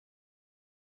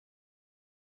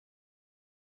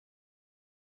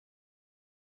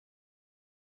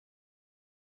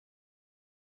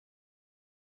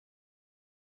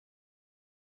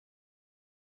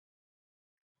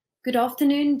Good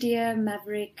afternoon, dear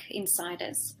Maverick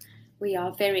Insiders. We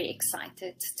are very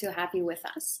excited to have you with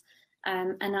us.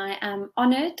 And I am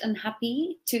honored and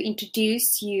happy to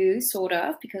introduce you, sort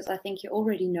of, because I think you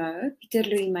already know,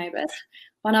 Pieter-Louis Myburgh,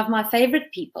 one of my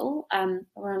favorite people,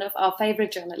 one of our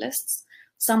favorite journalists,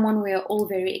 someone we are all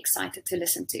very excited to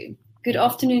listen to. Good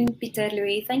afternoon,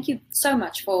 Pieter-Louis. Thank you so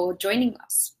much for joining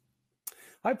us.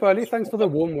 Hi, Pauli. Thanks for the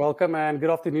warm welcome and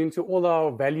good afternoon to all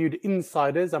our valued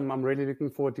insiders. I'm really looking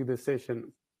forward to this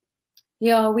session.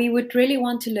 Yeah, we would really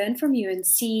want to learn from you and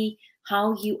see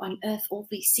how you unearth all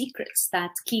these secrets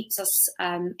that keeps us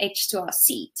etched to our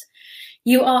seat.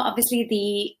 You are obviously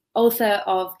the author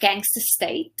of Gangster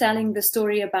State, telling the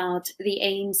story about the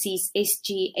ANC's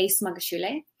SG Ace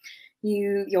Magashule.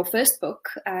 Your first book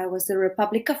was The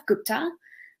Republic of Gupta,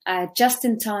 just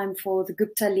in time for the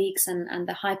Gupta leaks and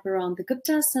the hype around the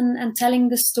Guptas, and telling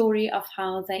the story of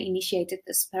how they initiated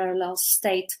this parallel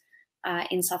state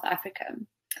in South Africa.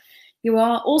 You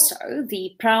are also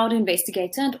the proud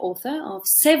investigator and author of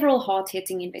several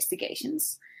hard-hitting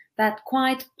investigations that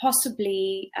quite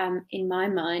possibly, in my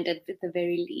mind at the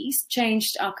very least,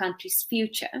 changed our country's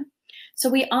future.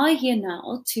 So we are here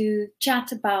now to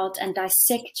chat about and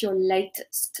dissect your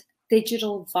latest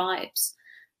digital vibes,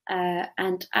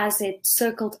 and as it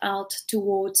circled out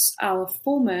towards our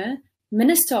former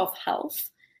Minister of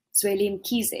Health, Zweli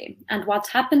Mkhize, and what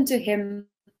happened to him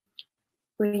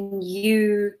when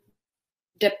you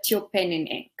dipped your pen in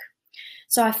ink.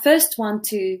 So I first want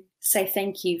to say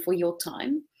thank you for your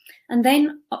time, and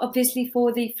then obviously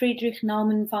for the Friedrich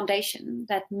Naumann Foundation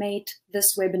that made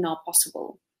this webinar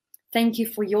possible. Thank you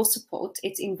for your support.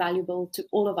 It's invaluable to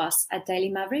all of us at Daily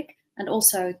Maverick and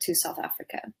also to South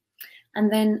Africa.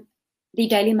 And then the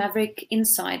Daily Maverick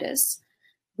Insiders.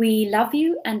 We love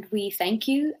you and we thank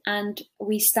you, and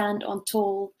we stand on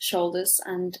tall shoulders,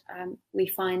 and we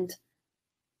find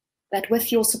that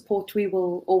with your support, we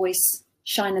will always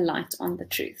shine a light on the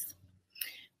truth.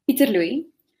 Pieter-Louis,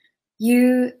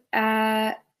 you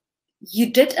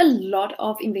did a lot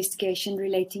of investigation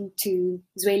relating to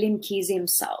Zweli Mkhize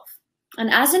himself. And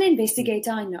as an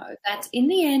investigator, I know that in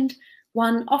the end,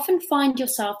 one often finds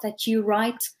yourself that you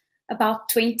write about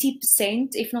 20%,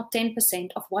 if not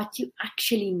 10%, of what you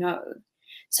actually know.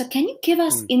 So can you give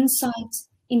us insights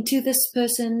into this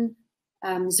person,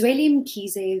 Zweli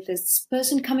Mkhize, this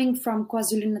person coming from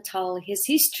KwaZulu-Natal, his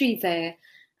history there,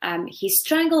 his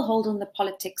stranglehold on the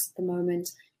politics at the moment,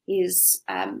 his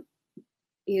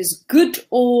good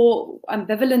or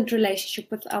ambivalent relationship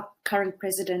with our current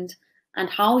president, and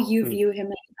how you view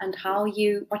him and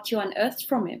what you unearthed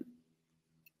from him?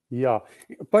 Yeah,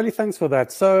 Pauli, thanks for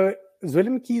that. So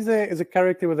Zweli Mkhize is a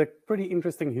character with a pretty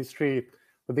interesting history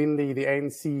within the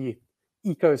ANC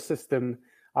ecosystem.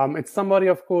 It's somebody,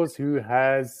 of course, who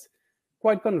has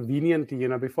quite conveniently,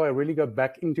 before I really go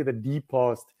back into the deep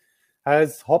past,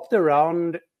 has hopped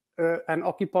around and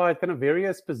occupied kind of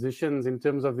various positions in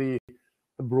terms of the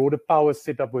broader power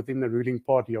setup within the ruling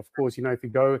party. Of course, if you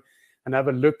go and have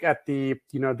a look at the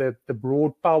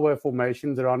broad power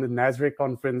formations around the Nasrec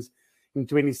conference in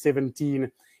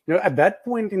 2017, at that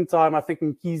point in time, I think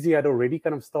Mkhize had already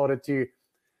kind of started to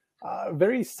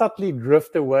very subtly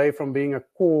drift away from being a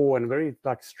core and very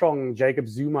strong Jacob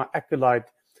Zuma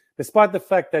acolyte, despite the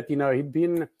fact that he'd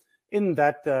been in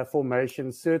that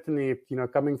formation, certainly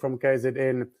coming from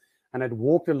KZN, and had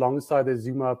walked alongside the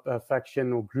Zuma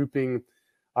faction or grouping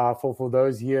for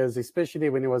those years, especially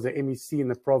when he was an MEC in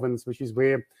the province, which is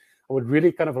where I would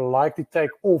really kind of like to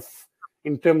take off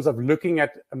in terms of looking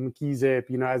at Mkhize,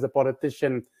 as a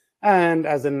politician and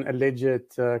as an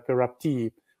alleged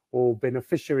corruptee or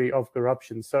beneficiary of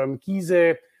corruption. So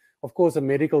Mkhize, of course, a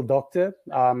medical doctor.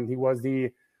 He was the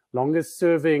longest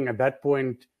serving at that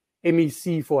point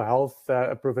MEC for health,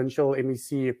 a provincial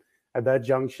MEC at that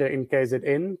juncture in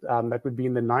KZN. That would be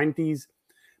in the 90s.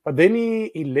 But then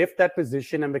he left that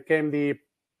position and became the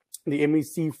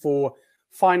MEC for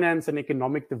finance and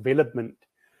economic development,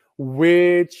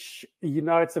 which,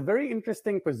 it's a very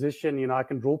interesting position. I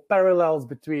can draw parallels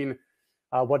between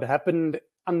what happened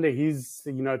under his,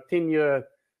 tenure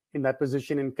in that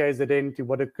position in KZN to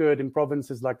what occurred in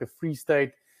provinces like the Free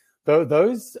State.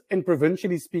 Those, and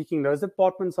provincially speaking, those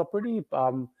departments are pretty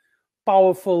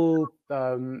powerful,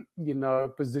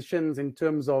 positions in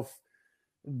terms of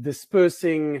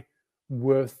dispersing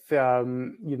with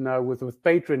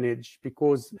patronage,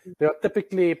 because they are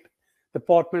typically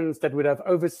departments that would have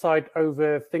oversight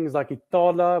over things like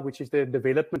Itala, which is the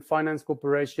Development Finance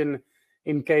Corporation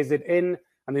in KZN,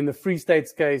 and in the Free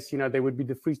State's case, they would be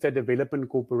the Free State Development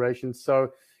Corporation.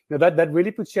 So, that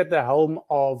really puts you at the helm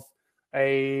of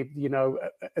a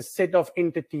set of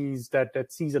entities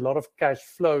that sees a lot of cash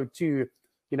flow to,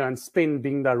 and spend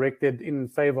being directed in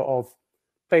favor of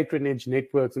patronage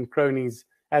networks and cronies,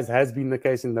 as has been the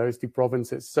case in those two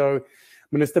provinces. So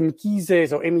Minister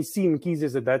Mkhize's, or MEC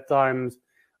Mkhize's at that time,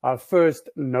 first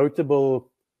notable,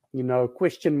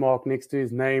 question mark next to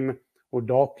his name or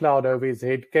dark cloud over his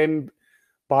head came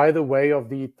by the way of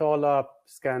the Tala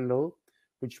scandal,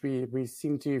 which we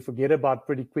seem to forget about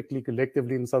pretty quickly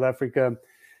collectively in South Africa.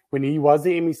 When he was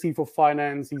the MEC for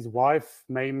Finance, his wife,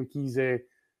 May Mkhize,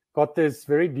 got this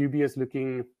very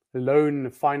dubious-looking loan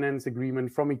finance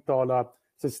agreement from Itala.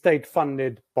 It's a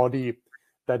state-funded body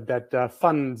that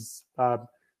funds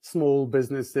small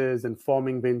businesses and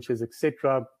farming ventures,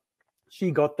 etc.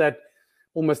 She got that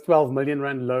almost 12 million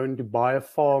rand loan to buy a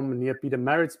farm near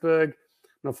Pieter-Maritzburg.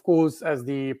 And of course, as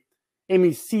the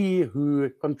MEC who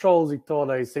controls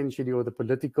Itala essentially, or the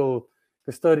political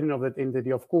custodian of that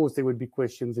entity, of course, there would be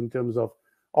questions in terms of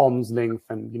arm's length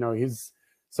and, his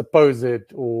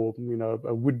supposed or,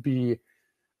 would-be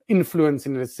influence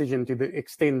in the decision to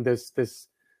extend this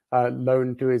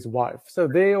loan to his wife. So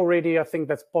there already, I think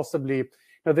that's possibly,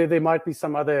 there might be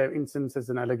some other instances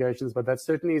and allegations, but that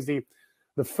certainly is the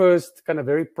first kind of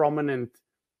very prominent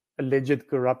alleged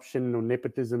corruption or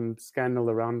nepotism scandal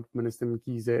around Minister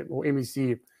Mkhize or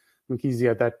MEC Mkhize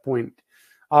at that point.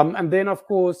 And then, of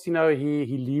course, he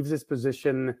leaves his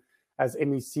position as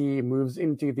MEC, moves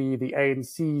into the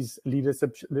ANC's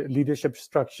leadership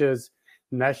structures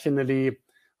nationally,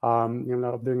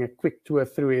 doing a quick tour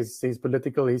through his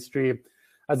political history.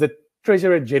 As the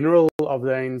Treasurer General of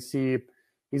the ANC,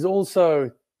 he's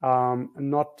also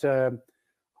not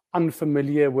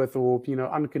unfamiliar with or,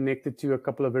 unconnected to a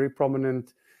couple of very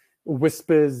prominent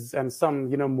whispers and some,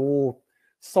 more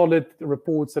solid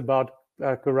reports about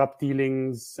corrupt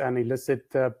dealings and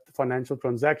illicit financial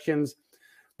transactions.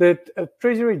 The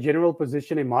Treasury General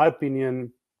position, in my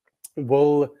opinion,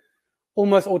 will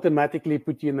almost automatically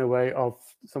put you in the way of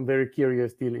some very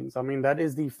curious dealings. I mean, that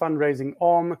is the fundraising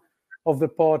arm of the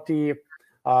party.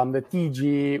 The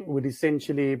TG would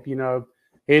essentially,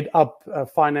 head up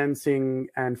financing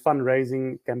and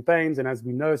fundraising campaigns. And as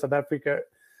we know, South Africa,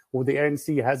 or the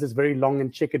ANC, has this very long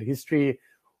and checkered history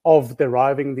of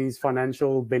deriving these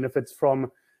financial benefits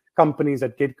from companies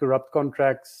that get corrupt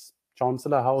contracts.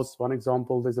 Chancellor House, one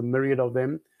example, there's a myriad of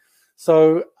them.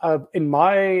 So in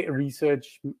my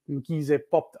research, Mkhize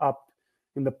popped up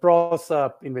in the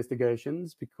PRASA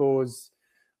investigations because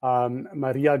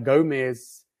Maria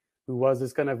Gomez, who was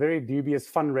this kind of very dubious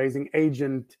fundraising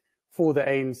agent for the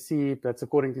ANC, that's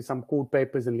according to some court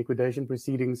papers and liquidation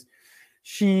proceedings,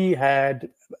 she had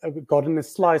gotten a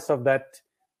slice of that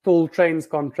toll trains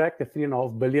contract, a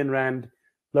 3.5 billion rand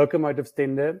locomotive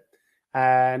tender.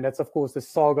 And that's, of course, the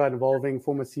saga involving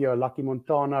former CEO Lucky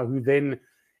Montana, who then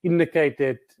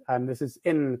indicated, and this is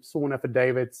in sworn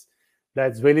affidavits,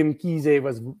 that Zweli Mkhize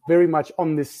was very much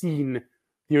on the scene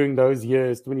during those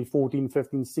years, 2014,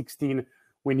 15, 16,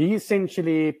 when he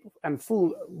essentially, and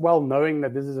well knowing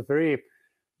that this is a very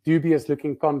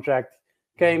dubious-looking contract,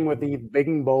 came with the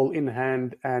begging bowl in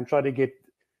hand and tried to get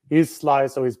his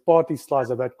slice or his party's slice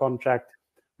of that contract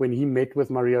when he met with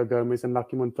Maria Gomez and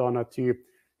Lucky Montana to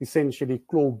essentially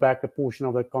claw back a portion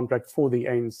of that contract for the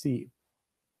ANC.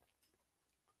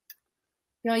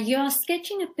 Yeah, you are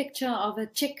sketching a picture of a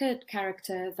checkered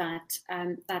character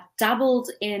that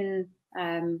dabbled in.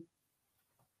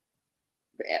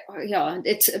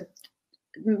 It's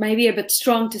maybe a bit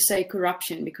strong to say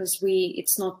corruption because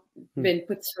it's not been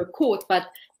put through a court, but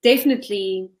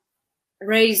definitely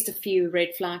raised a few red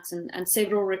flags and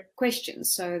several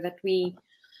questions, so that we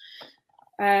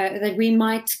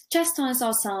might chastise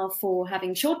ourselves for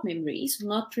having short memories,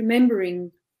 not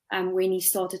remembering when he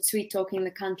started sweet-talking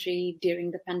the country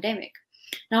during the pandemic.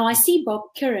 Now, I see Bob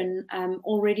Curran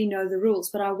already know the rules,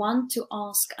 but I want to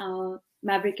ask our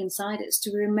Maverick Insiders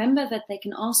to remember that they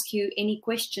can ask you any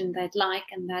question they'd like,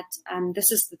 and that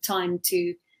this is the time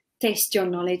to test your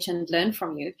knowledge and learn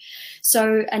from you.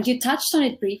 So, and you touched on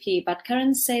it briefly, but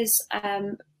Curran says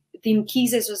the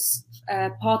Mkhizes was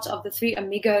part of the 3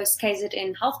 Amigos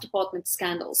KZN Health Department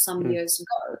scandal some years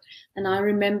ago. And I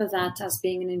remember that as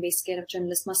being an investigative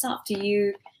journalist myself. Do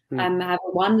you have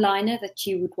a one-liner that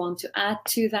you would want to add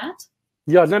to that?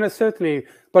 Yeah, no, certainly.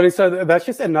 But so that's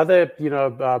just another,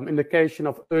 indication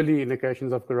of early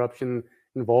indications of corruption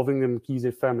involving the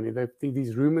Mkhize family.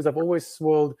 These rumors have always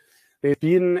swirled. There's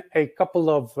been a couple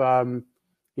of,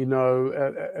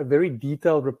 very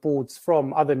detailed reports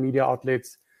from other media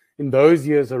outlets in those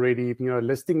years already,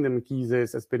 listing the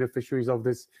Mkhizes as beneficiaries of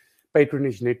this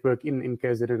patronage network in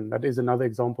KZN. That is another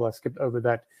example. I skipped over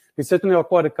that. There certainly are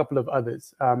quite a couple of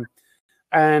others.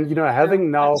 And,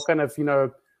 having now kind of,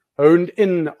 honed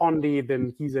in on the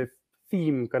Mkhize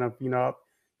theme, kind of, you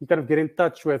kind of get in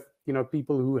touch with,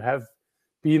 people who have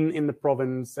been in the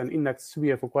province and in that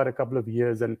sphere for quite a couple of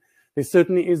years. And there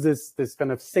certainly is this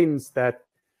kind of sense that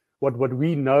what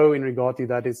we know in regard to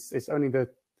that is only the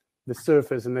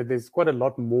surface, and that there's quite a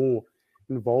lot more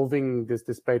involving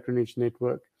this patronage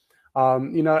network.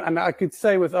 And I could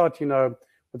say without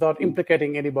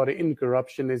implicating anybody in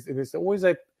corruption, there's always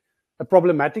a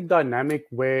problematic dynamic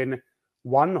when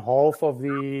one half of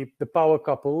the power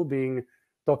couple, being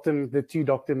the two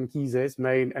Dr. Mkhizes,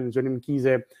 May and Zweli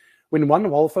Mkhize, when one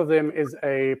half of them is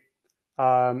a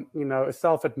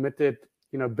self-admitted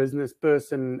business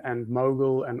person and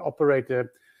mogul and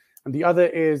operator, and the other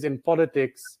is in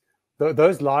politics,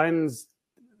 those lines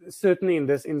certainly in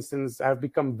this instance have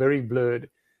become very blurred.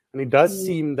 And it does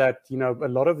seem that a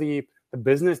lot of the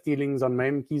business dealings on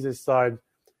May Mkhize's side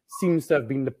seems to have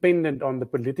been dependent on the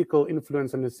political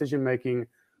influence and decision making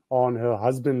on her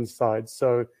husband's side.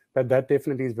 So that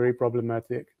definitely is very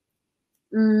problematic.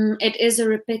 It is a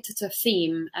repetitive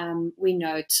theme, we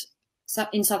note,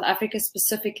 in South Africa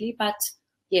specifically, but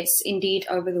yes, indeed,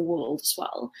 over the world as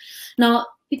well. Now,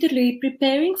 Pieter-Louis,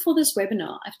 preparing for this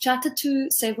webinar, I've chatted to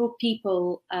several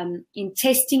people in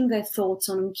testing their thoughts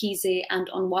on Mkhize and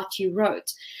on what you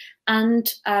wrote. And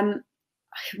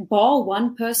bar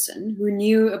one person who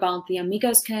knew about the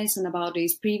Amigos case and about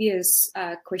his previous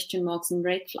question marks and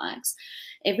red flags,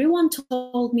 everyone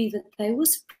told me that they were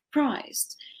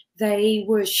surprised. They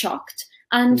were shocked.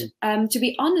 And to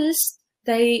be honest,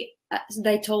 they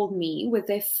told me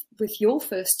with your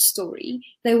first story,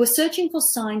 they were searching for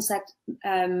signs that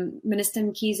Minister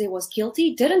Mkhize was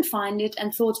guilty, didn't find it,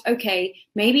 and thought, okay,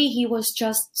 maybe he was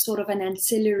just sort of an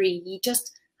ancillary. He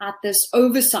just had this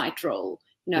oversight role,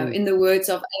 in the words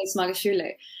of Ace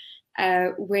Magashule,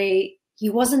 where he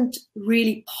wasn't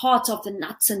really part of the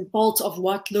nuts and bolts of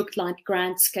what looked like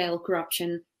grand-scale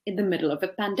corruption in the middle of a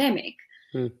pandemic.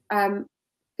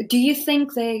 Do you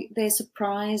think their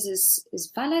surprise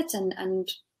is valid? And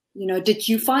did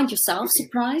you find yourself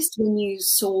surprised when you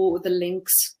saw the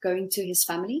links going to his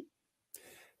family?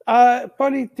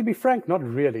 Probably, to be frank, not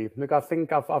really. Look, I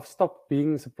think I've stopped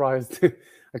being surprised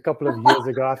a couple of years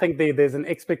ago. I think there's an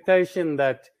expectation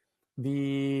that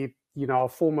our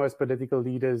foremost political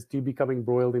leaders do become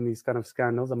embroiled in these kind of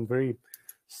scandals. I'm very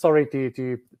sorry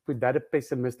to put that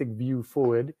pessimistic view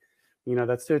forward.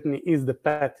 That certainly is the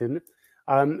pattern.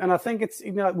 And I think it's,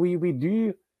 we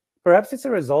do, perhaps it's a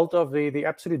result of the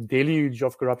absolute deluge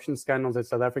of corruption scandals that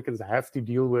South Africans have to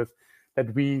deal with,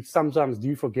 that we sometimes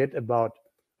do forget about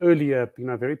earlier,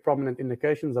 very prominent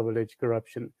indications of alleged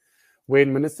corruption.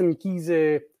 When Minister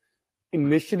Mkhize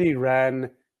initially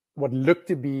ran what looked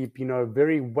to be,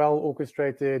 very well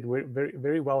orchestrated, very,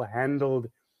 very well handled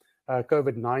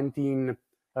COVID-19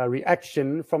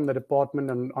 reaction from the department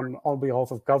and on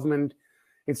behalf of government,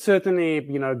 it certainly,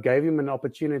 gave him an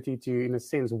opportunity to, in a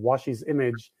sense, wash his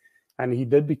image. And he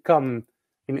did become,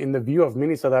 in the view of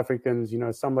many South Africans,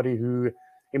 somebody who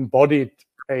embodied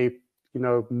a,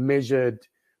 measured,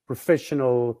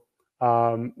 professional,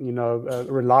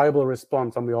 reliable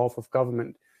response on behalf of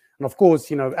government. And of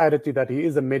course, added to that, he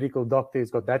is a medical doctor.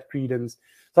 He's got that credence.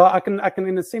 So I can,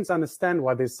 in a sense, understand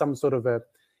why there's some sort of a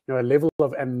level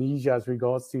of amnesia as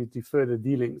regards to further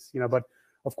dealings. But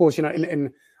of course,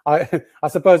 I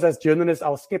suppose as journalists,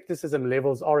 our skepticism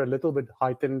levels are a little bit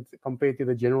heightened compared to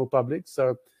the general public.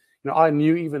 So, I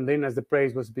knew even then, as the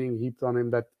praise was being heaped on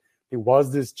him, that there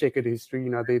was this checkered history.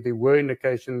 There were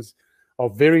indications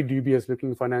of very dubious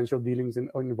looking financial dealings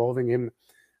involving him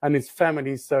and his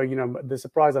family. So, the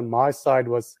surprise on my side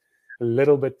was a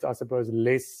little bit, I suppose,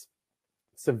 less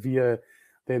severe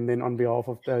than on behalf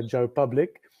of the Joe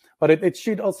public. But it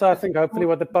should also, I think, hopefully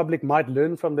what the public might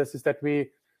learn from this is that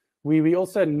we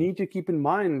also need to keep in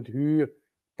mind who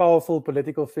powerful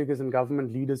political figures and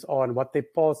government leaders are and what their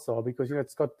paths are, because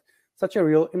it's got such a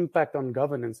real impact on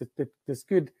governance. This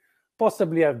could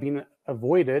possibly have been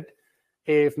avoided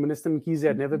if Minister Mkhize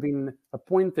had never been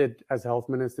appointed as health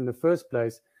minister in the first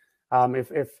place.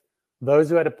 If those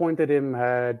who had appointed him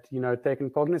had taken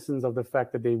cognizance of the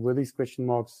fact that there were these question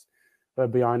marks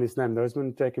behind his name, those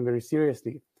weren't taken very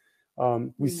seriously.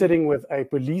 We're sitting with a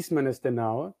police minister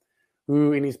now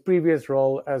who in his previous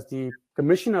role as the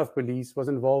commissioner of police was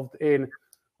involved in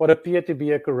what appeared to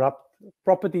be a corrupt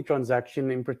property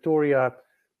transaction in Pretoria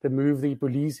to move the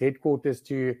police headquarters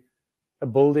to a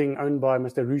building owned by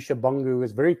Mr. Rusha Bangu, who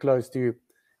is very close to,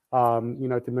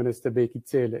 to Minister Bheki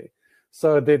Cele.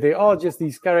 So there are just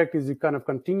these characters who kind of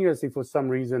continuously, for some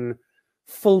reason,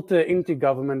 filter into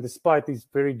government despite these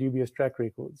very dubious track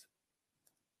records.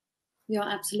 Yeah,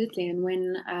 absolutely. And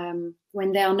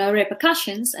when there are no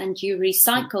repercussions and you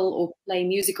recycle or play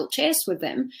musical chairs with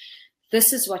them,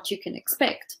 this is what you can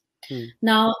expect.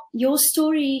 Now, your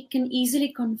story can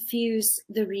easily confuse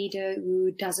the reader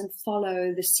who doesn't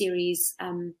follow the series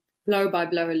blow by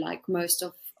blow like most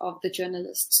of the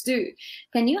journalists do.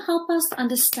 Can you help us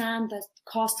understand the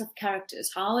cast of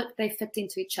characters, how they fit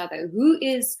into each other? Who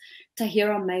is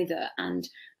Tahira Mather, and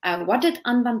what did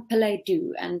Anban Pillay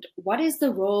do? And what is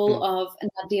the role of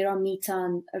Nadira Mita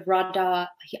and Radha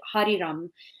Hariram?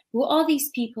 Who are these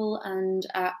people, and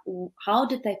how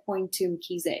did they point to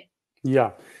Mkhize?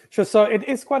 Yeah, sure. So it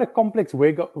is quite a complex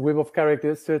web of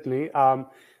characters, certainly.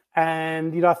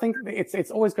 And I think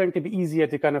it's always going to be easier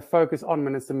to kind of focus on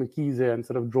Minister Mkhize and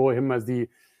sort of draw him as the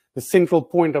central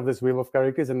point of this web of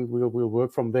characters, and we'll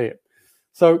work from there.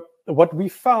 So what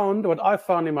I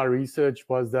found in my research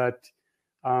was that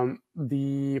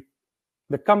the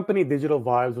company Digital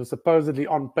Vibes was supposedly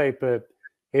on paper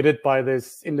headed by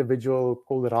this individual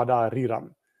called Radha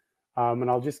Hariram. And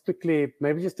I'll just quickly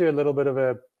maybe just do a little bit of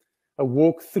a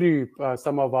walk through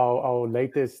some of our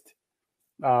latest,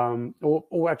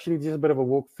 or actually just a bit of a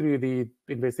walk through the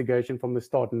investigation from the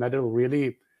start, and that will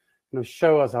really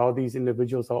show us how these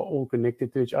individuals are all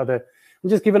connected to each other,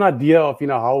 and just give an idea of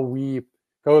how we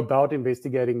go about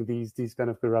investigating these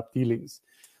kind of corrupt dealings.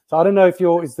 So I don't know if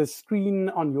is the screen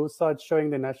on your side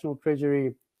showing the National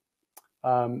Treasury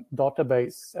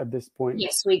database at this point?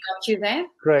 Yes, we got you there.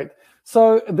 Great.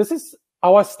 So this is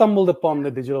how I stumbled upon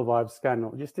the Digital Vibes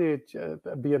scandal, just to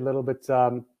be a little bit,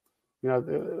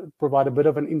 provide a bit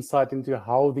of an insight into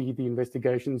how the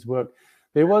investigations work.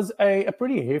 There was a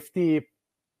pretty hefty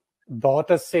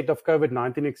data set of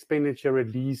COVID-19 expenditure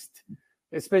released,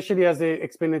 especially as the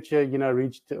expenditure,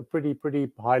 reached pretty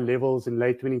high levels in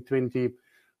late 2020.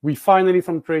 We finally,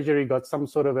 from Treasury, got some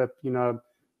sort of a,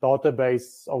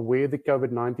 database of where the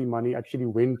COVID-19 money actually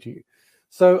went to.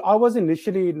 So I was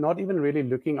initially not even really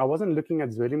looking. I wasn't looking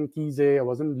at Zweli Mkhize. I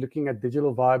wasn't looking at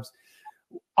Digital Vibes.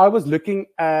 I was looking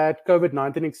at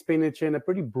COVID-19 expenditure in a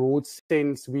pretty broad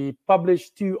sense. We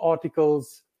published 2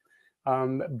 articles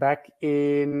back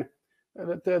in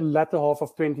the latter half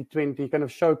of 2020, kind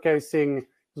of showcasing, it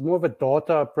was more of a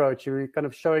data approach. We were kind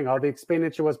of showing how the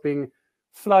expenditure was being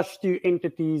flushed to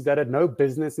entities that had no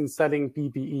business in selling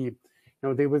PPE.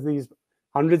 There was these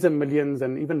hundreds of millions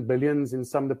and even billions in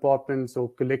some departments or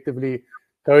collectively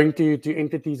going to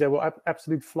entities that were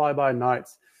absolute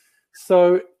fly-by-nights.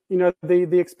 So,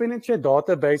 the expenditure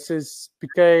databases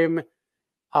became,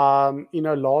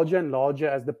 larger and larger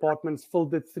as departments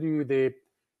filtered through their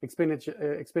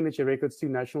expenditure records to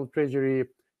National Treasury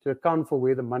to account for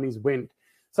where the monies went.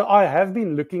 So I have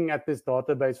been looking at this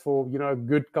database for, a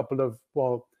good couple of,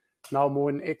 now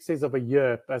more in excess of a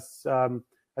year,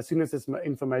 as soon as this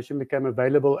information became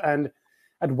available. And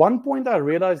at one point I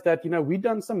realized that, we'd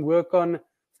done some work on, of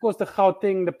course, the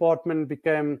Gauteng department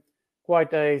became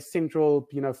quite a central,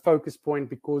 focus point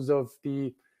because of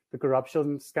the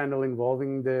corruption scandal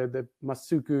involving the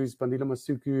Masukus, Bandila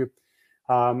Masuku,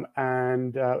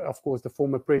 and of course the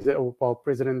former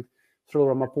President Cyril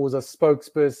Ramaphosa's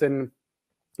spokesperson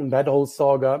in that whole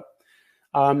saga.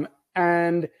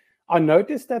 And I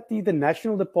noticed that the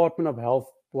National Department of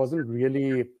Health wasn't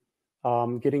really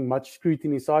getting much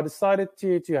scrutiny. So I decided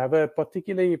to have a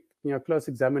particularly close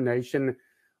examination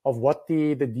of what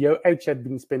the DOH had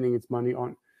been spending its money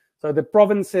on. So the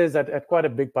provinces had quite a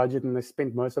big budget and they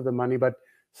spent most of the money, but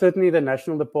certainly the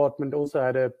National Department also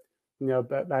had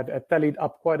had tallied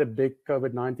up quite a big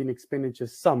COVID-19 expenditure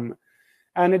sum.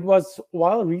 And it was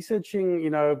while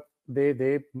researching,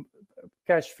 their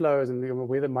cash flows and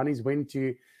where the monies went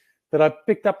to, that I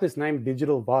picked up this name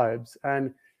Digital Vibes.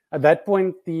 And at that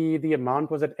point, the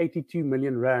amount was at 82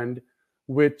 million Rand,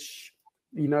 which,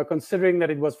 considering that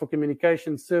it was for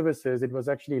communication services, it was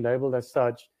actually labeled as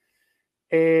such.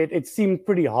 It seemed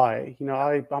pretty high.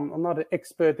 I'm not an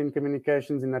expert in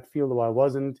communications in that field, or I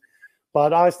wasn't.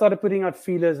 But I started putting out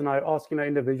feelers and I asked,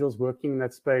 individuals working in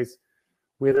that space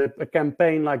whether a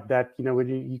campaign like that, where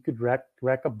you could rack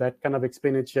up that kind of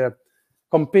expenditure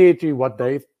compared to what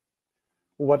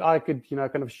I could,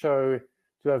 kind of show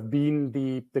to have been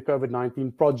the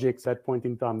COVID-19 projects at that point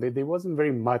in time. There wasn't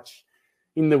very much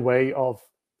in the way of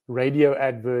radio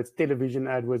adverts, television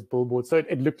adverts, billboards. So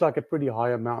it looked like a pretty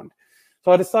high amount.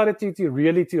 So I decided to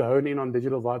really hone in on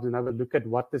Digital Vibes and have a look at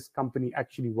what this company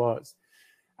actually was.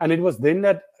 And it was then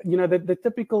that, the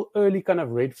typical early kind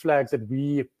of red flags that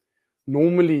we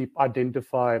normally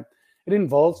identify, it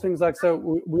involves things like,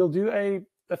 so we'll do a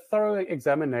thorough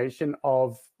examination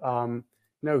of,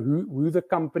 who the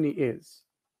company is.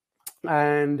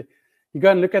 And you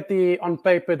go and look at the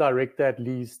on-paper director at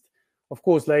least, Of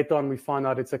course, later on we find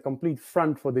out it's a complete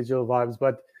front for Digital Vibes.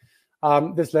 But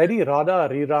this lady, Radha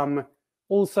Riram,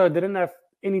 also didn't have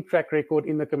any track record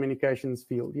in the communications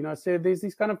field. So there's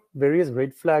these kind of various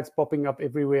red flags popping up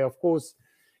everywhere. Of course,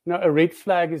 a red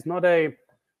flag is not a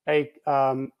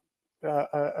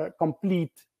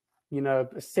complete,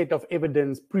 set of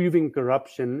evidence proving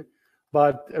corruption,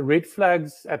 but red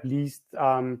flags at least,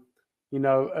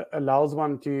 allows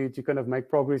one to kind of make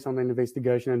progress on the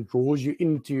investigation and draws you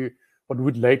into what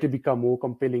would later become more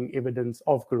compelling evidence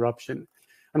of corruption.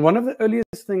 And one of the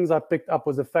earliest things I picked up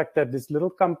was the fact that this little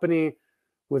company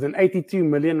with an 82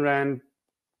 million rand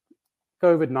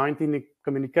COVID-19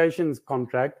 communications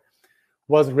contract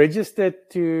was registered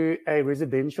to a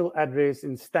residential address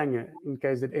in Stanger in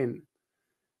KZN.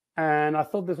 And I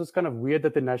thought this was kind of weird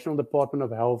that the National Department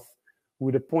of Health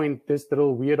would appoint this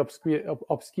little weird,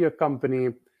 obscure company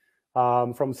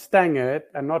from Stanger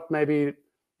and not maybe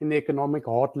in the economic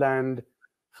heartland,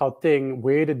 Gauteng,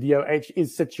 where the DOH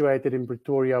is situated in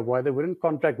Pretoria, why they wouldn't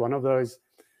contract one of those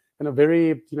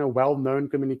very well-known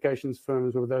communications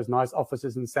firms with those nice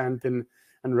offices in Sandton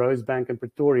and Rosebank and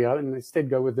Pretoria, and instead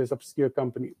go with this obscure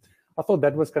company. I thought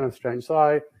that was kind of strange. So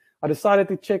I decided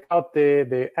to check out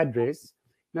their address,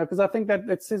 because I think that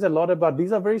it says a lot about,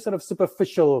 these are very sort of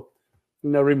superficial,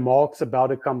 remarks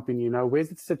about a company. Where's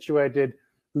it situated?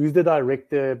 Who's the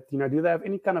director? Do they have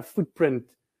any kind of footprint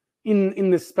in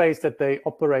the space that they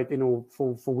operate in, or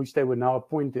for which they were now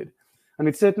appointed? And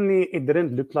it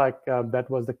didn't look like that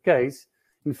was the case.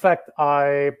 In fact,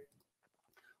 I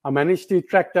managed to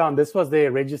track down, this was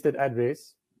their registered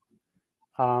address.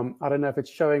 I don't know if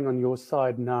it's showing on your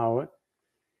side now.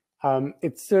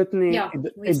 It certainly,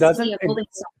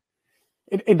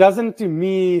 it doesn't to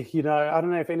me, I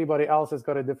don't know if anybody else has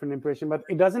got a different impression, but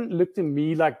it doesn't look to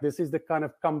me like this is the kind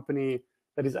of company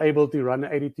that is able to run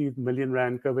an 82 million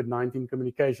rand COVID-19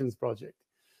 communications project.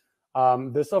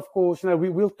 This, of course,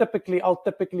 I'll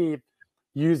typically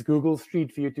use Google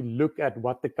Street View to look at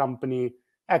what the company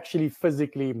actually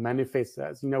physically manifests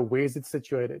as. Where is it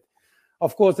situated?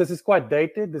 Of course, this is quite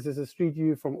dated. This is a Street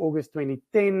View from August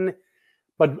 2010,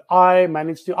 but I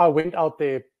went out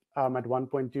there at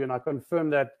 1.2 and I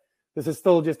confirmed that this is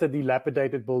still just a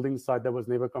dilapidated building site that was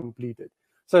never completed.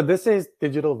 So this is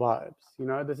Digital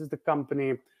Vibes. This is the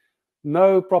company.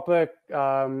 No proper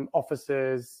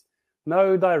offices,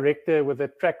 no director with a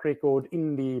track record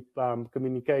in the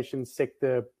communications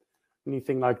sector,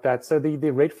 anything like that. So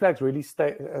the red flags really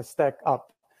stack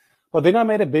up. But then I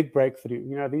made a big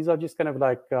breakthrough. These are just kind of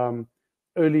like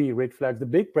early red flags. The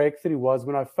big breakthrough was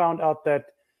when I found out that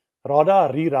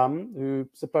Radha Riram, who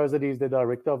supposedly is the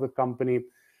director of the company,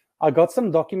 I got some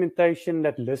documentation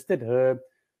that listed her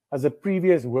as a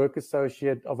previous work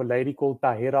associate of a lady called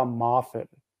Tahira Mafir.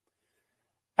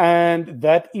 And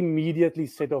that immediately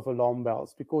set off alarm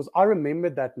bells because I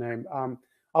remembered that name.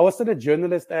 I was a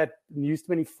journalist at News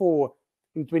 24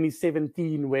 in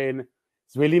 2017 when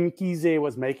Zweli Mkhize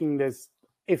was making this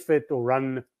effort or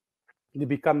run to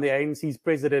become the ANC's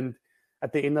president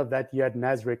at the end of that year at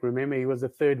Nasrec. Remember, he was the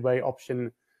third way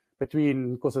option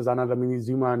between Nkosazana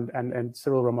Dlamini-Zuma and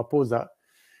Cyril Ramaphosa.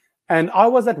 And I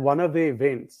was at one of the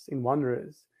events in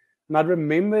Wanderers, and I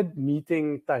remembered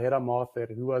meeting Tahira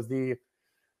Mafir, who was the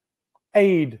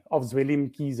aide of Zweli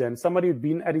Mkhize and somebody who'd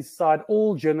been at his side.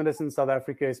 All journalists in South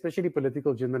Africa, especially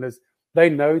political journalists, they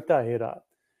know Tahira.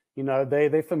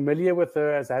 They're familiar with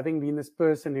her as having been this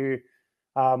person who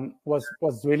was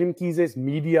Zweli Mkhize's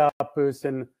media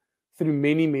person through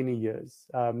many, many years.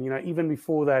 Even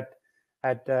before that,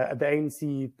 at the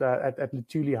ANC, at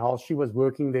Luthuli House, she was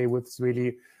working there with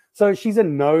Zweli. So she's a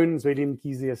known Zweli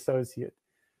Mkhize associate.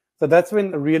 So that's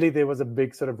when really there was a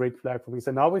big sort of red flag for me.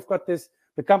 So now we've got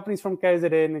the company's from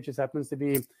KZN, which just happens to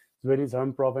be Zweli's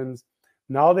home province.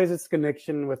 Now there's this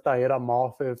connection with Tahira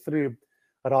Mafir through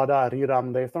Radha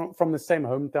Riram. They're from the same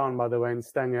hometown, by the way, in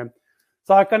Stanger.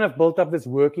 So I kind of built up this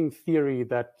working theory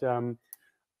that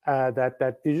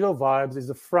that Digital Vibes is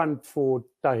a front for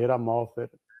Tahira Mafir,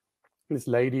 this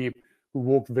lady who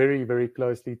walked very, very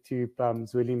closely to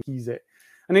Zweli Mkhize.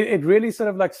 And it really sort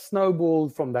of like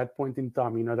snowballed from that point in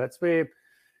time. That's where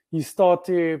you start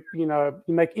to, you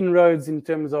make inroads in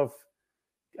terms of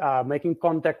making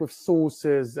contact with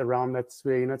sources around that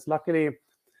sphere. It's luckily,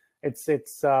 it's they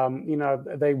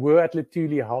were at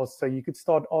Luthuli House, so you could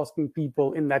start asking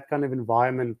people in that kind of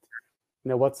environment,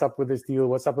 what's up with this deal?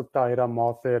 What's up with Tahira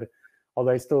Mafir? Are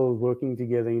they still working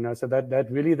together? So that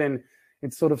really then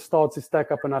it sort of starts to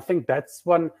stack up. And I think that's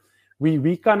when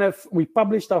we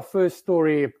published our first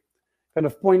story, kind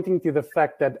of pointing to the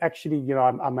fact that actually,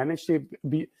 I managed to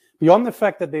be beyond the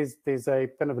fact that there's a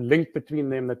kind of a link between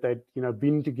them, that they'd,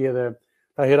 been together.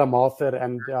 Tahira Mathur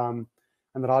and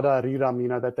Radha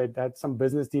Ariram, that they'd had some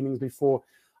business dealings before.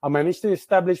 I managed to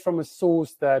establish from a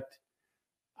source that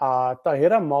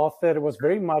Tahira Mathur was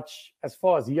very much, as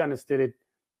far as he understood it,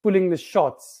 pulling the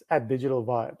shots at Digital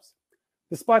Vibes,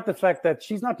 despite the fact that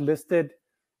she's not listed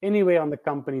anywhere on the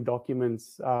company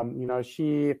documents.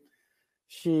 She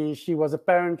was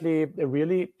apparently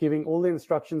really giving all the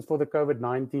instructions for the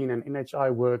COVID-19 and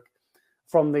NHI work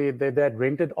from they had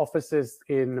rented offices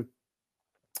in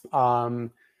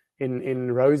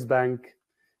Rosebank,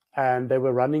 and they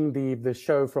were running the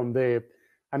show from there.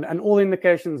 And all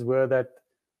indications were that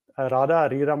Radha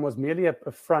Ariram was merely a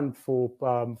front for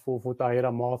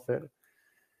Tahira Mathur.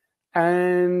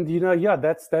 And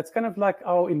that's kind of like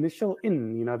our initial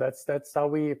in. That's how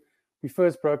we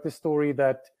first broke the story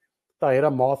that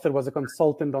Tahira Mathur was a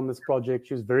consultant on this project.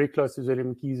 She was very close to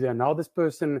Zweli Mkhize, and now this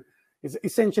person is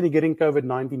essentially getting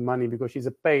COVID-19 money because she's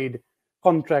a paid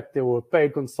contractor or a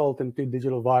paid consultant to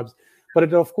Digital Vibes.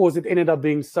 But of course, it ended up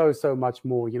being so much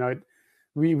more.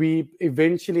 We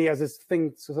eventually, as this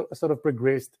thing sort of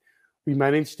progressed, we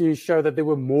managed to show that there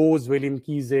were more Zweli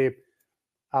Mkhize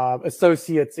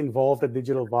associates involved at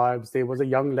Digital Vibes. There was a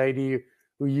young lady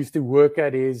who used to work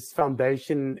at his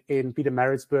foundation in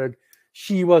Pieter-Louis.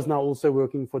 She was now also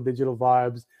working for Digital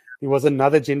Vibes. There was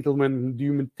another gentleman,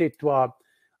 Tetwa,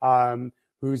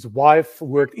 whose wife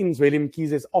worked in Zweli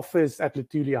Mkhize's office at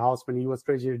Lutulia House when he was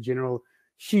Treasurer General.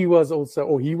 He was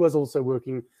also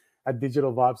working at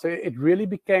Digital Vibes. So it really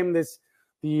became this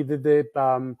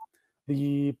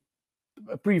the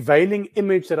prevailing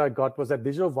image that I got was that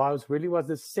Digital Vibes really was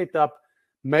this setup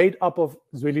made up of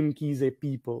Zweli Mkhize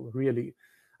people, really.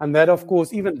 And that, of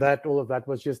course, all of that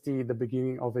was just the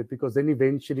beginning of it, because then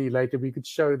eventually later we could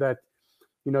show that,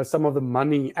 some of the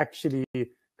money actually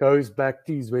goes back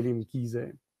to Zweli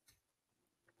Mkhize.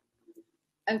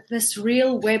 This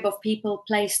real web of people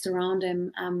placed around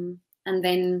him, and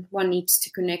then one needs to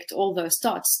connect all those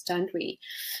dots, don't we?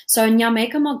 So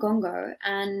Nyameka Magongo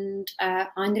and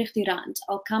Heinrich Durant,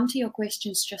 I'll come to your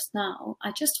questions just now.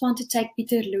 I just want to take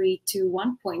Pieter-Louis to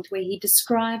one point where he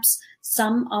describes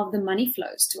some of the money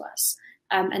flows to us.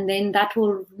 And then that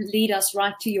will lead us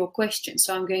right to your questions.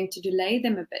 So I'm going to delay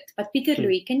them a bit. But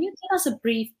Pieter-Louis, can you give us a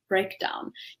brief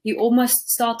breakdown? You almost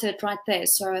started right there,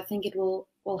 so I think it will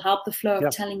help the flow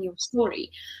of telling your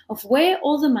story of where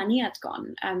all the money had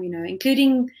gone,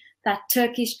 including that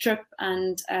Turkish trip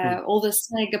and all the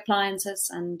snake appliances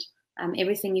and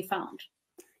everything you found.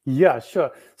 Yeah,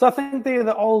 sure. So I think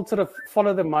the old sort of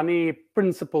follow the money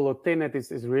principle or tenet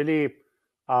is really,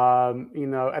 at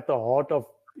the heart of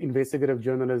investigative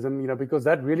journalism, because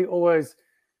that really always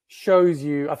shows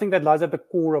you, I think that lies at the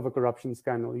core of a corruption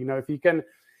scandal.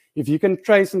 If you can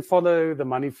trace and follow the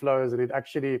money flows, and it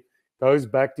actually goes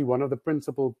back to one of the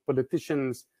principal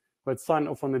politicians who had signed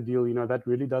off on the deal, that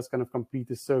really does kind of complete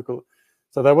the circle.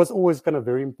 So that was always kind of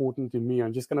very important to me.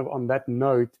 And just kind of on that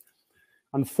note,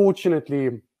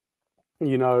 unfortunately,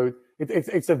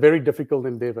 it's a very difficult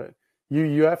endeavor.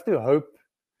 You have to hope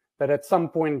that at some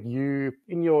point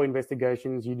in your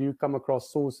investigations, you do come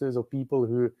across sources or people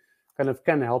who kind of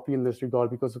can help you in this regard,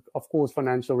 because of course,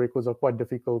 financial records are quite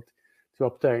difficult to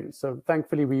obtain. So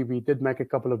thankfully, we did make a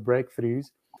couple of breakthroughs.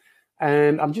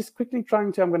 And I'm just quickly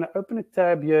I'm going to open a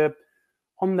tab here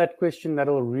on that question that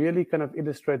will really kind of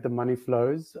illustrate the money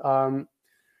flows. And,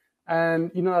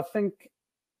 I think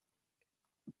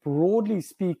broadly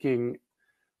speaking,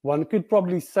 one could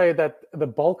probably say that the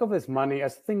bulk of this money,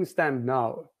 as things stand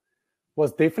now,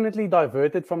 was definitely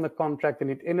diverted from the contract, and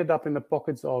it ended up in the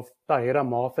pockets of Tahira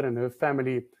Mathur and her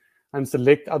family and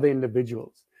select other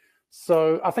individuals.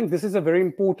 So I think this is a very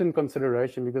important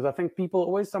consideration, because I think people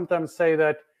always sometimes say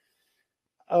that,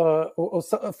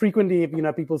 frequently,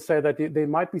 people say that there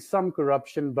might be some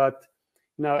corruption, but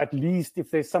at least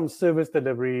if there's some service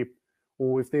delivery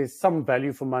or if there's some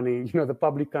value for money, the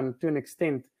public can, to an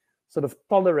extent, sort of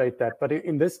tolerate that. But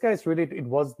in this case, really, it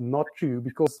was not true,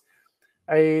 because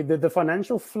the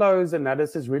financial flows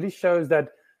analysis really shows that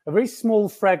a very small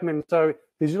fragment. So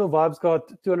Digital Vibes got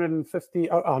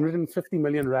 150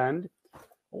 million rand,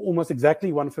 almost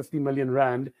exactly 150 million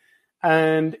rand.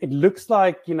 And it looks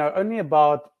like, only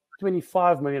about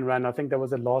 25 million rand, I think that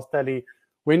was the last tally,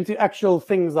 went to actual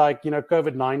things like,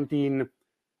 COVID-19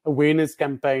 awareness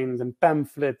campaigns and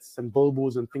pamphlets and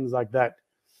billboards and things like that.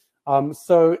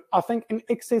 So I think in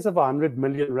excess of 100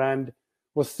 million rand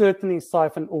was certainly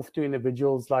siphoned off to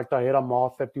individuals like Tahira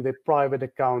Mathur, to their private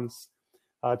accounts,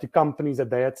 to companies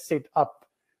that they had set up,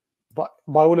 by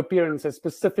all appearances,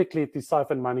 specifically to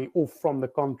siphon money off from the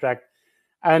contract.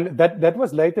 And that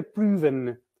was later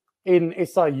proven in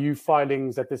SIU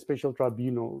filings at the special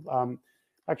tribunal.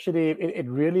 actually, it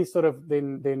really sort of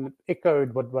then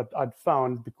echoed what I'd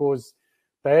found, because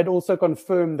they had also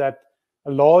confirmed that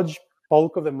a large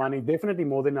bulk of the money, definitely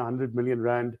more than 100 million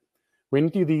rand,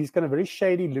 went to these kind of very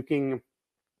shady looking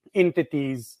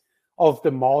entities of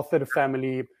the Mather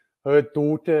family, her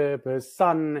daughter, her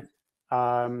son,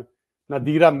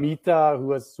 Nadira Mita, who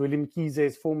was Zweli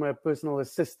Mkhize's former personal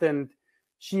assistant.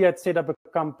 She had set up a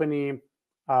company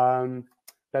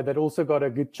that also got a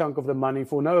good chunk of the money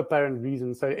for no apparent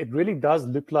reason. So it really does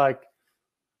look like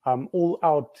all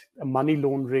out money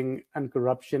laundering and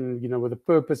corruption, with the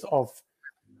purpose of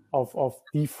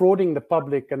defrauding the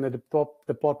public and the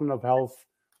Department of Health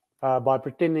by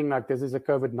pretending like this is a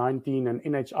COVID-19 and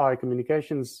NHI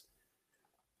communications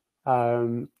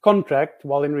contract,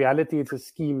 while in reality it's a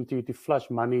scheme to flush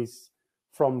monies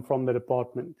from the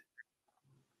department.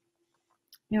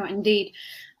 No, indeed.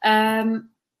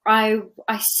 I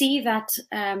see that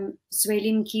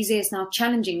Zweli Mkhize is now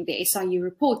challenging the SIU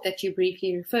report that you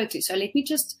briefly referred to. So let me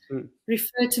just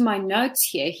refer to my notes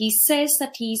here. He says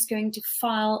that he's going to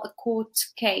file a court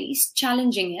case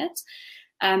challenging it.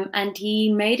 And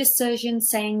he made assertions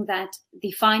saying that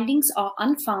the findings are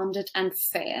unfounded and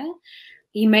fair.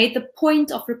 He made the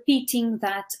point of repeating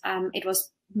that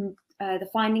the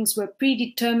findings were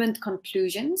predetermined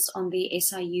conclusions on the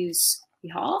SIU's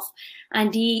behalf.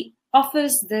 And he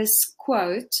offers this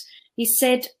quote. He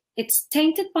said, "It's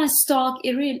tainted by stark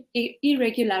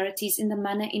irregularities in the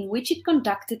manner in which it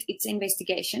conducted its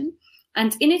investigation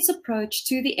and in its approach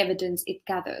to the evidence it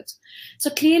gathered." So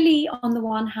clearly, on the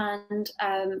one hand,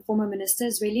 former Minister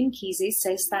Zweli Mkhize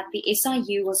says that the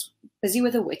SIU was busy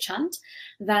with a witch hunt,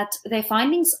 that their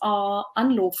findings are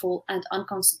unlawful and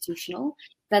unconstitutional,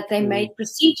 that they made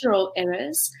procedural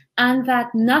errors, and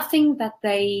that nothing that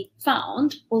they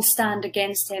found will stand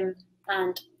against him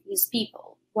and his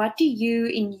people. What do you,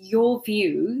 in your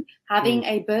view, having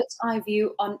a bird's eye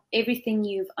view on everything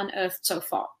you've unearthed so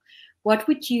far, what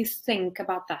would you think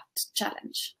about that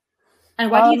challenge? And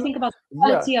what do you think about the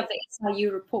quality of the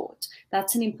SIU report?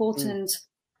 That's an important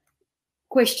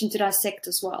question to dissect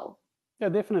as well. Yeah,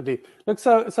 definitely. Look,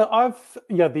 so the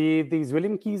Zweli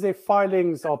Mkhize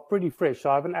filings are pretty fresh.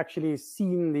 So I haven't actually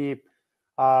seen the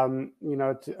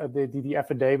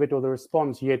affidavit or the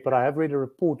response yet, but I have read a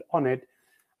report on it,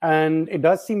 and it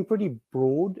does seem pretty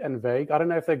broad and vague. I don't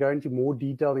know if they go into more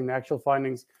detail in the actual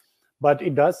findings, but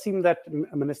it does seem that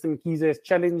Minister Mkhize is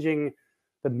challenging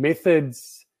the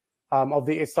methods of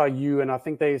the SIU, and I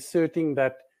think they're asserting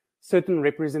that certain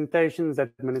representations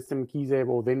that Minister Mkhize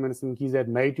or then Minister Mkhize had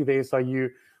made to the SIU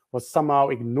was somehow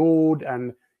ignored,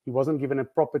 and he wasn't given a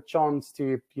proper chance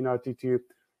to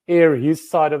air his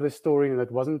side of the story, and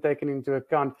that wasn't taken into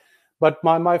account. But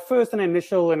my first and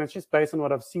initial, and it's just based on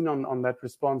what I've seen on that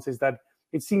response, is that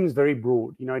it seems very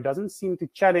broad. It doesn't seem to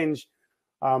challenge,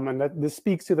 and that this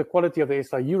speaks to the quality of the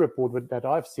SIU report that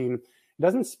I've seen. It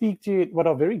doesn't speak to what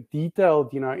are very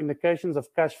detailed, indications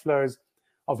of cash flows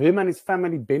of him and his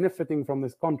family benefiting from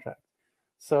this contract.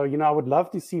 So, I would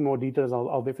love to see more details.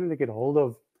 I'll definitely get hold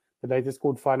of the latest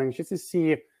court filings just to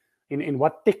see in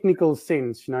what technical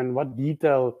sense, in what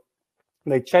detail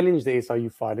they challenge the SIU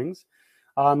filings.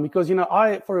 Because,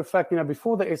 I, for a fact,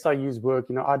 before the SIU's work,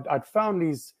 I'd found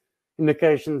these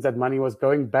indications that money was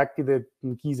going back to the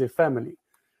Mkhize family.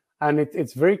 And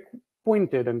it's very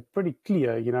pointed and pretty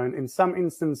clear, in some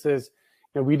instances.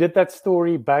 We did that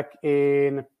story back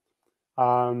in,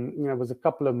 it was a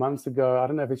couple of months ago. I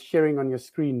don't know if it's sharing on your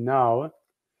screen now.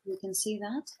 You can see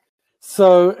that.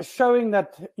 So showing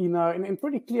that, in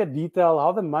pretty clear detail,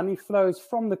 how the money flows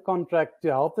from the contract to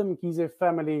help the Mkhize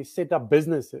family set up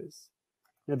businesses.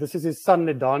 This is his son,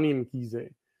 Nedani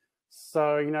Mkhize.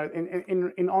 So,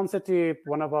 in answer to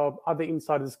one of our other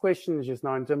insiders' questions just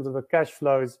now in terms of the cash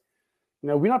flows,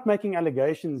 we're not making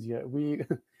allegations here.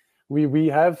 We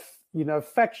have,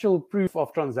 factual proof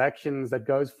of transactions that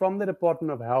goes from the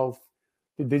Department of Health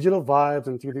to Digital Vibes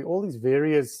and to all these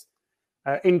various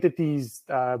entities.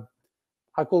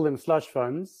 I call them slush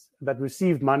funds that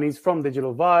receive monies from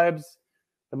Digital Vibes.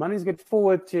 The monies get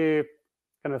forwarded to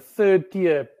kind of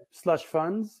third-tier slush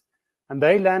funds, and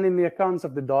they land in the accounts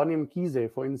of the Nedani Mkhize,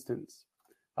 for instance.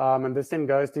 And this then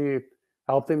goes to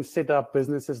help them set up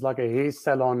businesses like a hair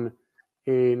salon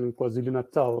in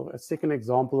KwaZulu-Natal. A second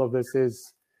example of this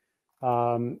is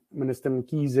Minister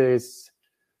Mkhize's,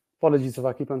 apologies if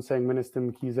I keep on saying Minister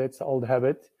Mkhize, it's an old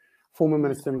habit, former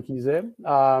Minister Mkhize.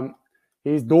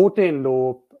 His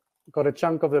daughter-in-law got a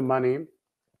chunk of the money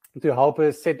to help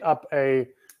her set up a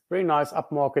very nice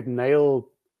upmarket nail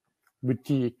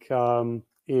boutique in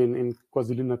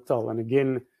KwaZulu-Natal. And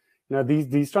again,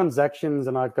 these transactions,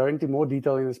 and I go into more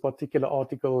detail in this particular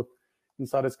article,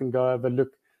 insiders can go have a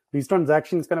look. these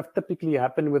transactions kind of typically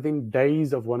happen within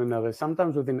days of one another,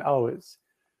 sometimes within hours.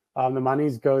 The money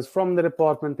goes from the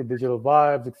department to Digital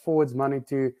Vibes. It forwards money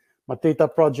to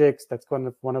Mateta Projects. That's kind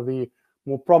of one of the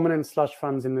more prominent slush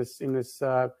funds in this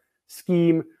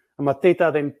scheme. And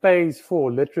Mateta then pays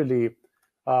for literally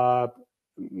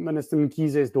Minister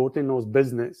Mkhize's daughter-in-law's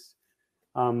business.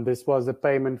 This was a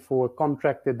payment for a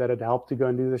contractor that had helped to go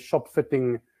and do the shop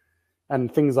fitting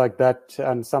and things like that,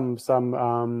 and some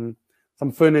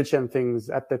furniture and things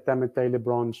at the Tammy Taylor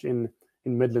branch in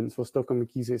Midlands for Stockholm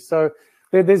Mkhize. So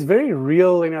there's very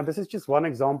real, this is just one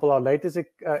example. Our latest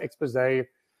expose,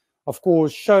 of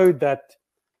course, showed that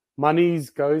monies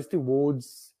goes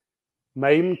towards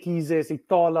May Mkhize's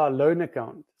Itala loan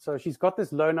account. So she's got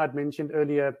this loan I'd mentioned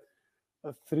earlier,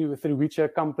 through which her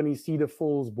company Cedar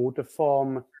Falls bought a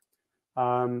farm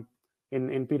in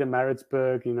Pieter-Louis.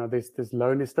 This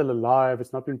loan is still alive.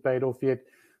 It's not been paid off yet.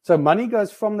 So money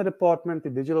goes from the department to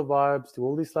Digital Vibes to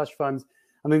all these slush funds,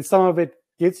 and then some of it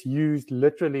gets used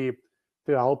literally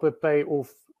to help her pay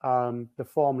off the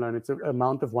farm loan. It's an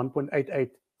amount of 1.88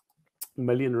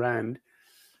 million rand.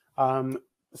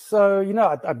 So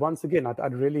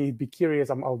I'd really be curious.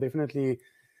 I'll definitely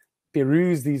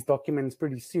peruse these documents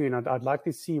pretty soon. I'd like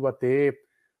to see what their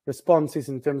response is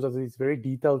in terms of these very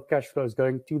detailed cash flows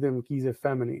going to the Mkhize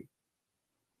family.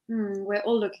 We're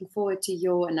all looking forward to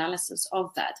your analysis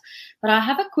of that. But I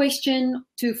have a question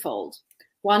twofold.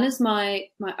 One is my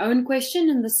own question,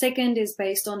 and the second is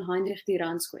based on Heinrich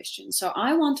Duran's question. So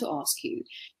I want to ask you,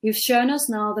 you've shown us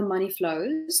now the money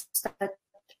flows that,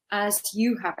 as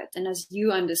you have it and as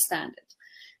you understand it.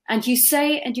 And you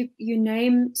say, and you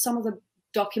name some of the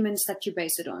documents that you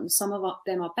base it on. Some of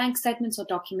them are bank statements or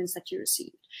documents that you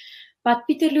received. But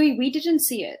Pieter-Louis, we didn't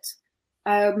see it.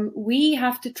 We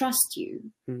have to trust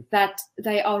you that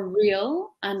they are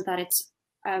real and that it's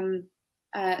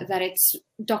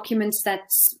documents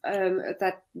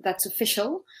that's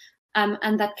official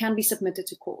and that can be submitted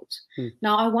to court.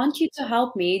 Now, I want you to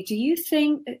help me. Do you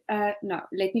think? No,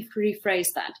 let me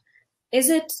rephrase that. Is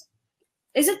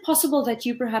it possible that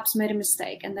you perhaps made a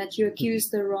mistake and that you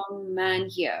accused the wrong man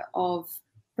here of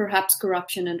perhaps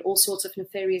corruption and all sorts of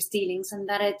nefarious dealings, and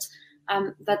that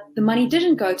that the money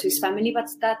didn't go to his family, but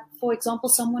that, for example,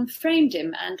 someone framed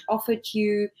him and offered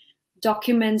you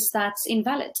documents that's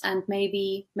invalid and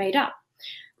maybe made up?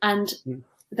 And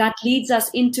that leads us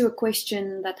into a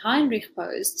question that Heinrich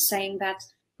posed, saying that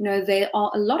there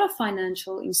are a lot of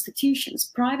financial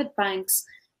institutions, private banks.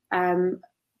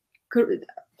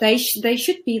 They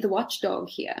should be the watchdog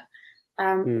here.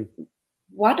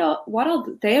 What are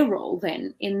their role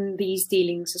then in these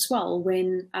dealings as well?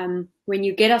 When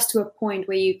you get us to a point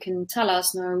where you can tell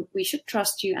us, no, we should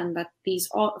trust you, and that these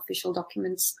are official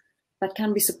documents that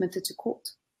can be submitted to court.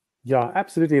 Yeah,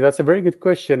 absolutely. That's a very good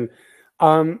question.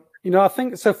 I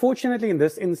think so. Fortunately, in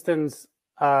this instance,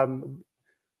 the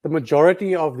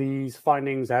majority of these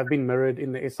findings have been mirrored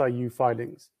in the SIU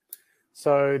filings.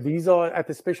 So these are at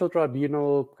the special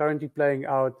tribunal currently playing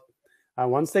out.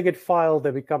 Once they get filed,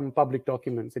 they become public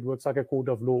documents. It works like a court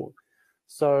of law.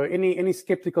 So any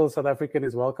skeptical South African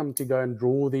is welcome to go and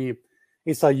draw the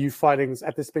SIU filings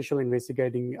at the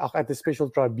special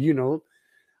tribunal,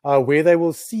 where they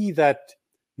will see that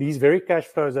these very cash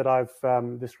flows that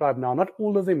I've described now, not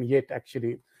all of them yet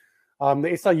actually.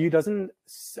 The SIU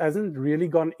hasn't really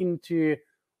gone into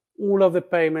all of the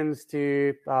payments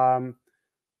to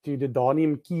the Dani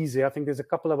Mkhize. I think there's a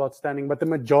couple of outstanding, but the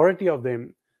majority of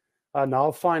them are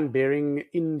now find bearing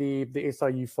in the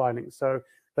SIU filings. So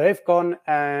they've gone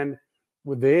and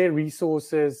with their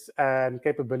resources and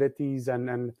capabilities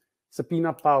and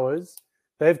subpoena powers,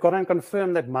 they've gone and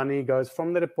confirmed that money goes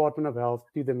from the Department of Health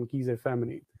to the Mkhize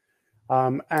family.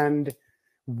 And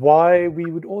why we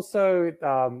would also,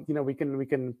 we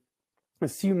can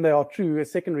assume they are true. A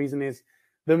second reason is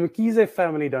the Mkhize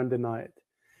family don't deny it.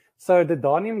 So the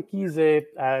Dani Mkhize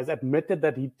has admitted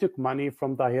that he took money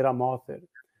from Tahira Mathur.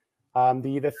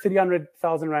 The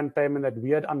 300,000 Rand payment that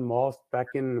we had unmasked back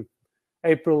in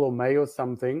April or May or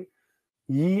something,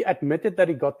 he admitted that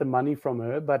he got the money from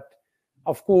her. But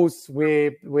of course,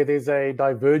 where there's a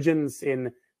divergence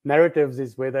in narratives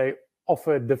is where they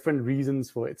offer different reasons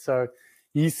for it. So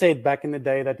he said back in the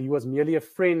day that he was merely a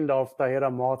friend of Tahira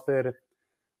Mathur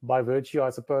by virtue, I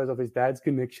suppose, of his dad's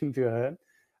connection to her,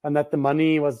 and that the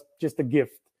money was just a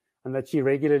gift and that she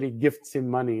regularly gifts him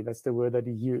money. That's the word that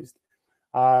he used.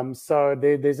 So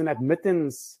there's an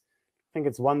admittance. I think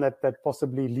it's one that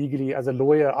possibly legally, as a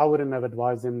lawyer, I wouldn't have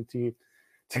advised them to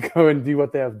go and do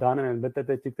what they have done and admit that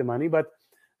they took the money, but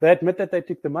they admit that they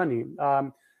took the money.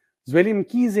 Zweli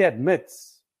Mkhize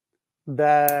admits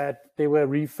that there were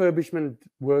refurbishment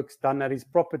works done at his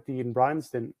property in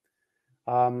Bryanston.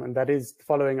 And that is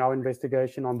following our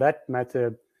investigation on that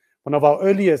matter, one of our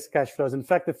earliest cash flows. In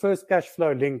fact, the first cash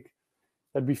flow link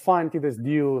that we find to this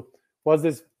deal was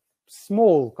this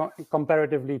small,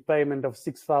 comparatively, payment of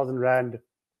 6,000 Rand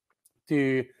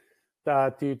to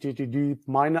do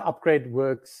minor upgrade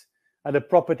works at a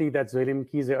property that Zweli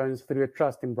Mkhize owns through a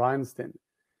trust in Bryanston.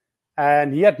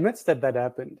 And he admits that that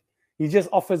happened. He just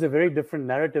offers a very different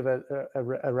narrative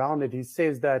around it. He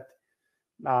says that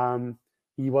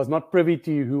he was not privy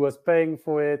to who was paying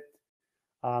for it.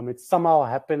 It somehow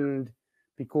happened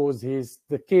because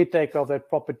the caretaker of that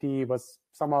property was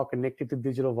somehow connected to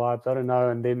Digital Vibes. I don't know.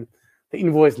 And then the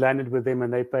invoice landed with them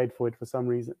and they paid for it for some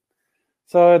reason.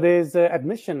 So there's an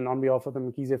admission on behalf of the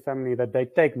Mkhize family that they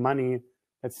take money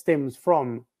that stems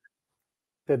from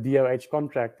the DOH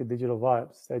contract to Digital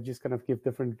Vibes. They just kind of give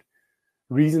different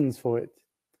reasons for it.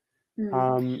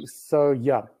 So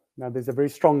yeah, now there's a very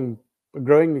strong,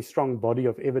 growingly strong body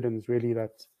of evidence really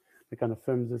that kind of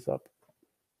firms this up.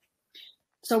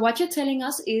 So what you're telling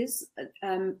us is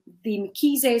the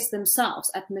Mkhizes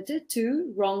themselves admitted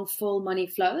to wrongful money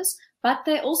flows, but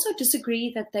they also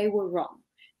disagree that they were wrong.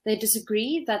 They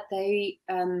disagree that they,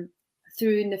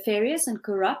 through nefarious and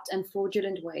corrupt and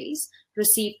fraudulent ways,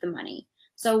 received the money.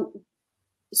 So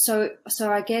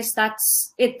I guess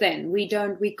that's it then. We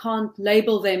can't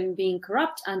label them being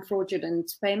corrupt and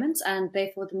fraudulent payments, and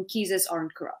therefore the Mkhizes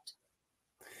aren't corrupt.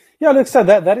 Yeah, look, so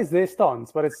that is their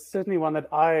stance, but it's certainly one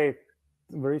that I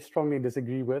very strongly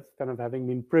disagree with, kind of having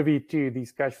been privy to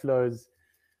these cash flows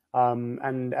and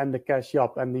the cash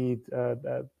and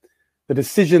the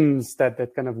decisions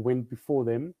that kind of went before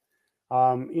them.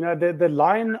 The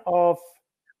line of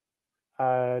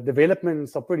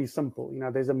developments are pretty simple.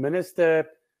 There's a minister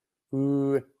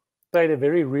who played a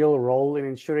very real role in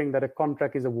ensuring that a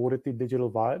contract is awarded to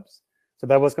Digital Vibes. So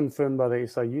that was confirmed by the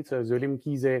SIU. So Zweli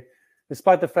Mkhize,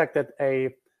 despite the fact that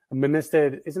a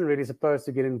minister isn't really supposed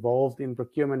to get involved in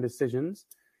procurement decisions,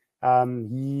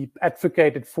 he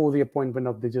advocated for the appointment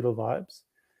of Digital Vibes.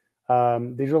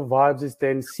 Digital Vibes is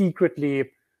then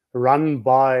secretly run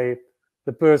by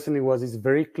the person who was his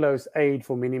very close aide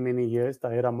for many, many years,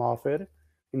 Tahira Mafir,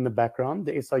 in the background.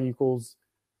 The SIU calls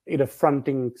it a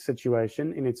fronting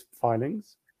situation in its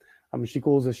filings. She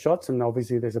calls the shots, and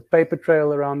obviously there's a paper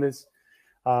trail around this.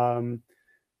 Zweli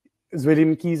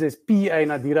Mkhize's PA,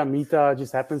 Nadira Mita,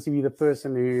 just happens to be the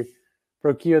person who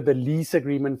procured the lease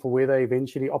agreement for where they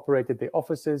eventually operated their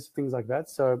offices, things like that.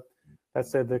 So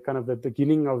that's the kind of the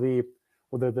beginning of the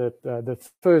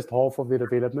first half of the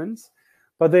developments.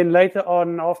 But then later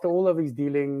on, after all of these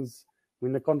dealings,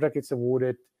 when the contract gets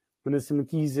awarded, Minister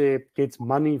Mkhize gets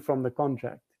money from the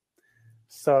contract.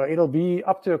 So it'll be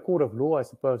up to a court of law, I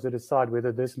suppose, to decide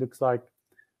whether this looks like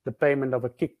the payment of a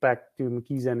kickback to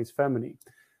Mkhize and his family.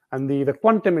 And the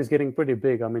quantum is getting pretty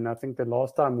big. I mean, I think the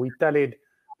last time we tallied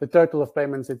the total of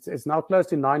payments, it's now close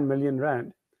to 9 million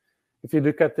Rand. If you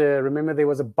look at remember there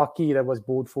was a bakkie that was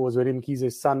bought for Zweli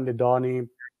Mkhize's son, Ledani.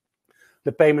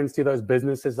 The payments to those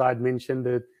businesses I'd mentioned,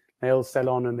 the nail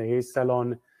salon and the hair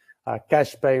salon,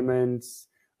 cash payments,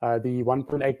 the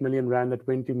 1.8 million Rand that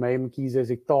went to May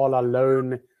Mkhize's Itala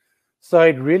loan. So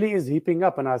it really is heaping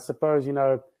up. And I suppose,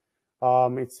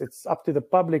 it's up to the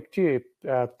public too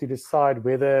to decide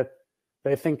whether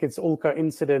they think it's all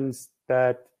coincidence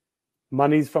that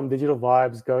monies from Digital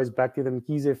Vibes goes back to the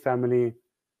Mkhize family,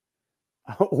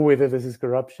 or whether this is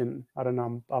corruption. I don't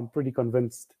know. I'm pretty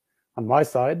convinced on my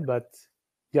side, but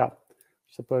yeah, I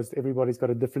suppose everybody's got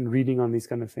a different reading on these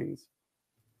kind of things.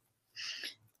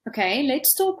 Okay,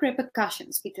 let's talk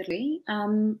repercussions, Pieter-Louis.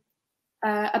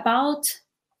 About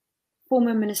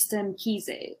former Minister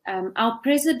Mkhize. Our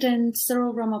President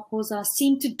Cyril Ramaphosa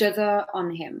seemed to dither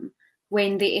on him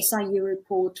when the SIU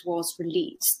report was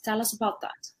released. Tell us about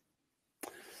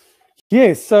that.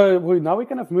 Yes, so now we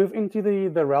kind of move into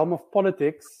the realm of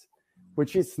politics,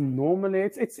 which is normally,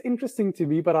 it's interesting to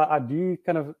me, but I do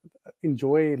kind of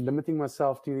enjoy limiting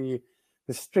myself to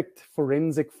the strict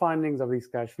forensic findings of these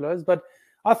cash flows. But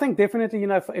I think definitely,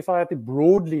 if I had to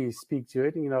broadly speak to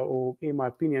it, or in my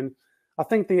opinion, I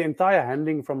think the entire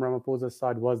handling from Ramaphosa's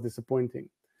side was disappointing.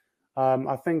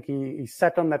 I think he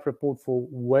sat on that report for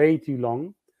way too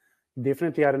long. He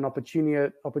definitely had an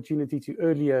opportunity to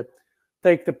earlier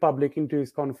take the public into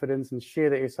his confidence and share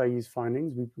the SIU's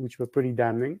findings, which were pretty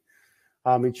damning.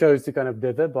 He chose to kind of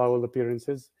dither by all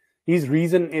appearances. His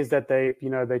reason is that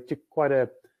it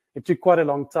took quite a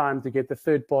long time to get the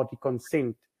third-party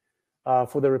consent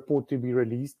for the report to be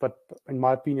released. But in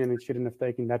my opinion, it shouldn't have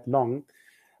taken that long.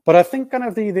 But I think kind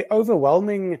of the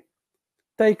overwhelming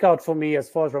takeout for me as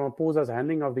far as Ramaphosa's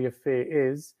handling of the affair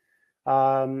is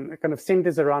kind of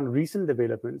centers around recent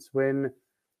developments when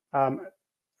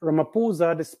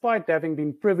Ramaphosa, despite having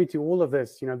been privy to all of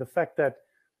this, the fact that,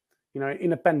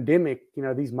 in a pandemic,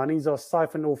 these monies are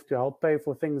siphoned off to help pay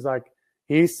for things like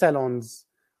hair salons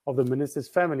of the minister's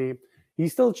family, he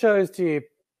still chose to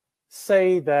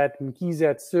say that Mkhize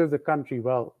had served the country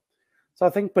well. So I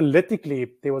think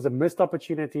politically, there was a missed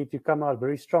opportunity to come out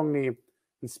very strongly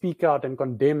and speak out and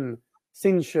condemn,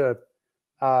 censure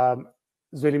Zweli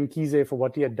Mkhize for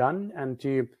what he had done, and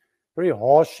to very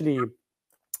harshly,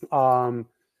 condemn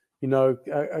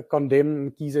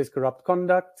Mkhize's corrupt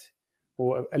conduct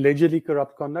or allegedly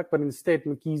corrupt conduct. But instead,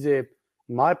 Mkhize,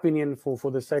 in my opinion,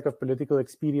 for the sake of political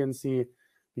expediency,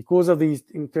 because of these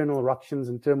internal ructions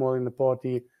and turmoil in the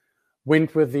party,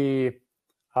 went with the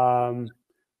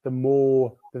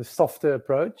softer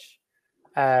approach,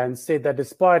 and said that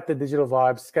despite the Digital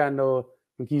Vibes scandal,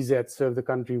 Mkhize had served the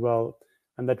country well,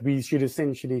 and that we should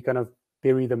essentially kind of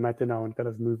bury the matter now and kind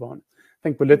of move on. I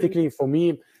think politically, for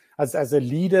me, as a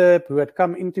leader who had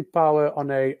come into power on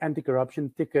an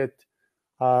anti-corruption ticket,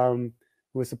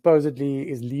 who supposedly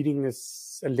is leading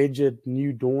this alleged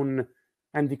New Dawn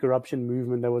anti-corruption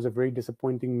movement, that was a very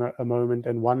disappointing moment,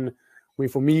 and one where,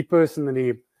 for me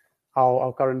personally,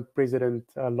 our current president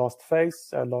lost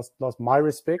face, lost my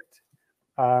respect,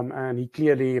 and he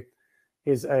clearly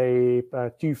is a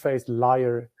two-faced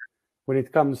liar when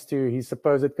it comes to his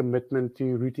supposed commitment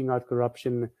to rooting out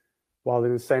corruption, while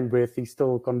in the same breath he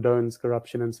still condones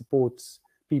corruption and supports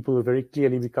people who very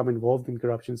clearly become involved in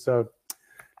corruption. So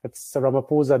it's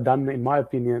Ramaphosa done, in my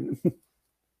opinion.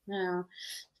 Yeah.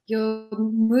 You're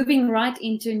moving right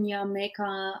into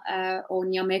Nyameko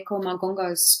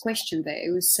Magongo's question there,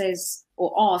 who says,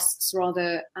 or asks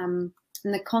rather, in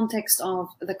the context of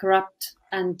the corrupt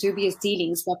and dubious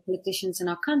dealings by politicians in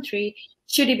our country,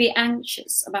 should he be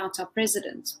anxious about our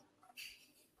president?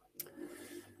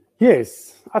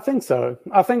 Yes, I think so.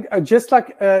 I think just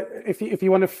like if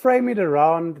you want to frame it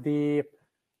around the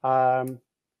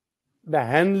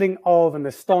handling of and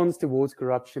the stance towards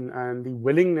corruption and the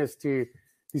willingness to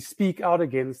speak out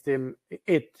against him,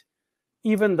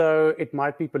 even though it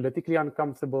might be politically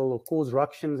uncomfortable or cause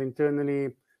ructions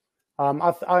internally,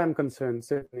 I am concerned,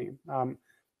 certainly.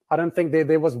 I don't think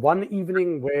there was one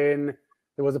evening when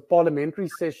there was a parliamentary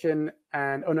session,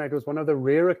 and it was one of the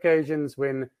rare occasions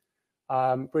when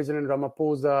President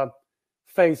Ramaphosa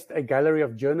faced a gallery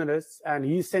of journalists, and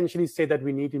he essentially said that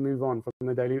we need to move on from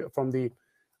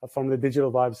the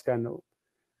Digital Vibes scandal,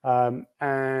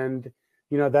 and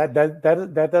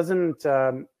that doesn't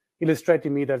illustrate to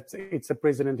me that it's a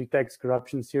president who takes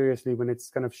corruption seriously when it's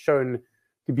kind of shown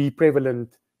to be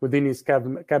prevalent within his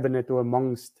cabinet or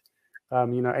amongst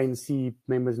ANC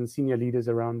members and senior leaders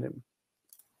around him.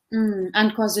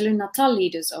 And KwaZulu-Natal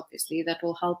leaders, obviously, that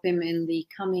will help him in the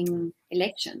coming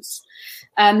elections.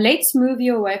 Let's move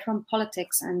you away from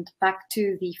politics and back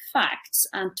to the facts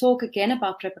and talk again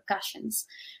about repercussions.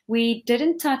 We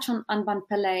didn't touch on Anban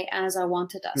Pillay as I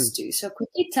wanted us to. So could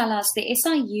you tell us, the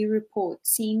SIU report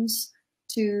seems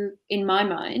to, in my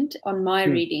mind, on my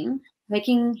reading,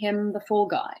 making him the fall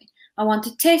guy. I want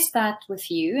to test that with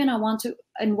you, and I want to,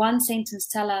 in one sentence,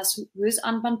 tell us who's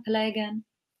Anban Pillay again?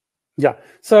 Yeah,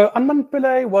 so Anban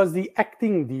Pillay was the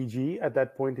acting DG at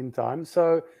that point in time.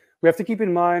 So we have to keep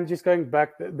in mind, just going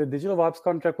back, the Digital Vibes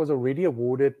contract was already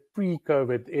awarded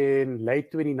pre-COVID in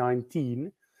late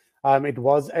 2019. It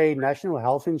was a national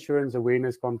health insurance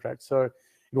awareness contract. So it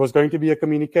was going to be a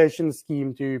communication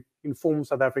scheme to inform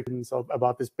South Africans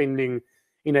about this pending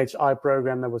NHI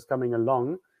program that was coming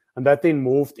along. And that then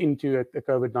morphed into a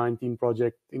COVID-19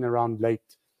 project in around late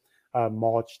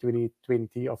March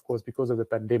 2020, of course, because of the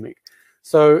pandemic.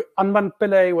 So Anban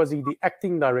Pillay was the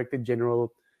acting Director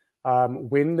General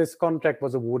when this contract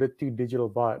was awarded to Digital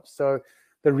Vibes. So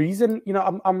the reason,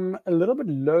 I'm a little bit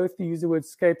loath to use the word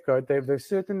scapegoat. They've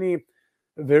certainly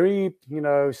very,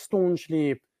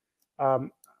 staunchly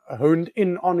honed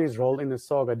in on his role in the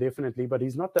saga, definitely, but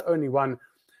he's not the only one.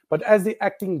 But as the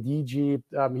acting DG,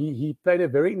 he played a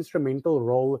very instrumental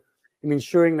role in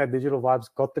ensuring that Digital Vibes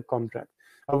got the contract.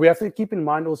 We have to keep in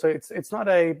mind also, it's not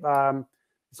a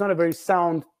very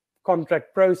sound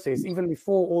contract process. Even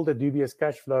before all the dubious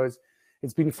cash flows,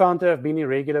 it's been found to have been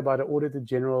irregular by the Auditor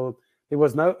General. There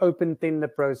was no open tender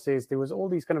process. There was all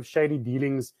these kind of shady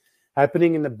dealings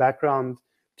happening in the background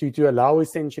to allow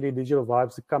essentially Digital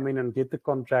Vibes to come in and get the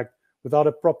contract without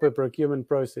a proper procurement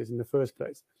process in the first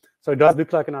place. So it does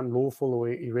look like an unlawful or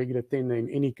irregular tender in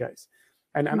any case.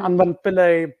 And Anban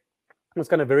Pillay was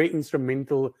kind of very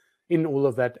instrumental in all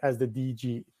of that as the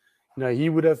DG. He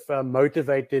would have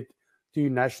motivated to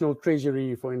National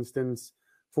Treasury, for instance,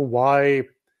 for why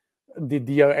the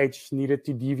DOH needed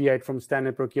to deviate from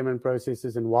standard procurement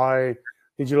processes and why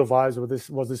Digital Vibes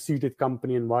was a suited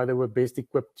company and why they were best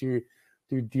equipped to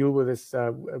deal with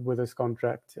this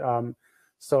contract.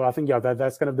 So I think, yeah,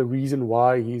 that's kind of the reason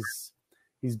why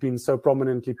he's been so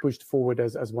prominently pushed forward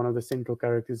as one of the central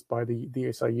characters by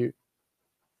the SIU.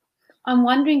 I'm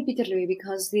wondering, Pieter-Louis,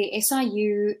 because the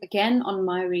SIU, again, on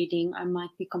my reading, I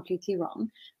might be completely wrong,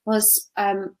 was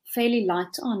fairly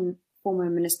light on former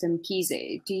Minister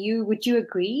Mkhize. Would you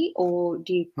agree, or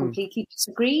do you completely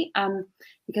disagree?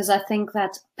 Because I think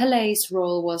that Pele's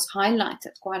role was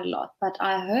highlighted quite a lot, but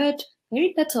I heard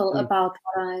very little about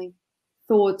what I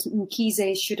thought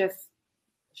Mkhize should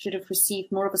have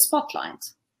received more of a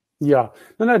spotlight. Yeah,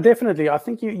 no, definitely. I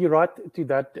think you're right to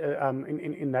that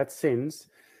in that sense.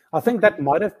 I think that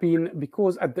might have been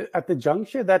because at the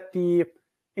juncture that the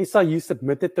SIU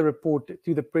submitted the report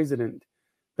to the president,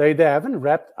 they haven't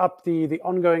wrapped up the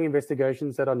ongoing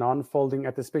investigations that are now unfolding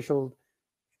at the special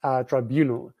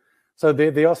tribunal. So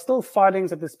there are still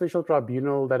filings at the special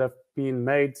tribunal that have been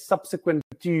made subsequent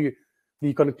to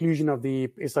the conclusion of the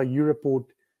SIU report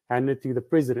handed to the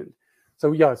president.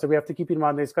 So yeah, so we have to keep in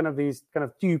mind there's kind of these kind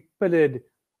of two-pillared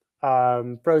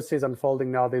process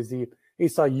unfolding now. There's the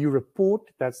SIU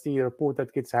report, that's the report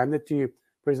that gets handed to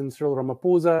President Cyril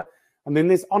Ramaphosa, and then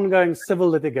there's ongoing civil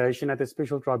litigation at the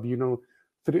special tribunal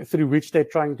through which they're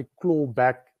trying to claw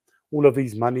back all of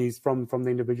these monies from the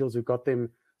individuals who got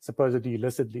them supposedly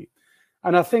illicitly.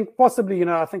 And I think possibly,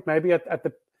 I think maybe at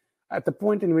the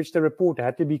point in which the report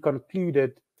had to be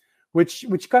concluded,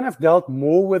 which kind of dealt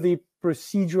more with the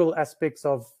procedural aspects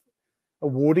of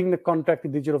awarding the contract to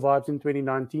Digital Vibes in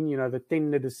 2019, the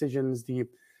tender decisions, the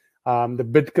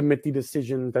bid committee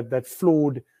decision, that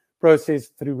flawed process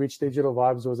through which Digital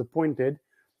Vibes was appointed.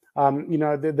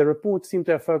 The report seemed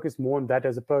to have focused more on that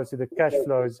as opposed to the cash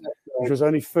flows, which was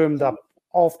only firmed up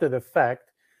after the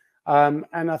fact. And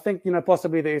I think,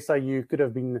 possibly the SIU could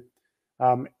have been,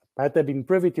 had they been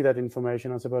privy to that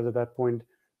information, I suppose at that point,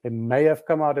 they may have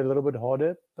come out a little bit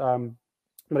harder.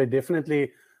 But it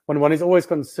definitely, one is always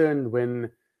concerned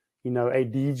when, a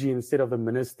DG instead of the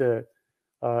minister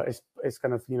is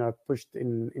kind of, pushed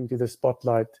into the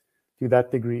spotlight to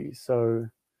that degree. So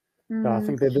yeah, I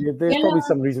think there's probably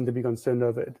some reason to be concerned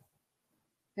over it.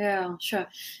 Yeah, sure.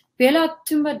 Bella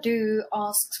Tumbadu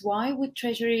asks, why would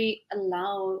Treasury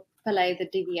allow Pele the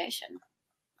deviation?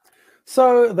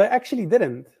 So they actually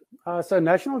didn't. So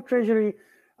National Treasury,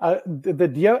 the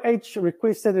DOH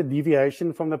requested a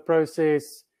deviation from the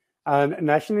process, and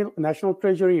National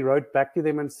Treasury wrote back to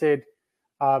them and said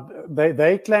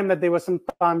they claim that there were some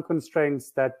time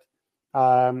constraints, that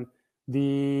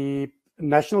the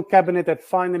National Cabinet had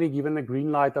finally given the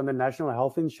green light on the national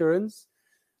health insurance,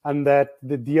 and that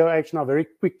the DOH now very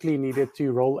quickly needed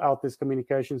to roll out this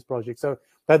communications project. So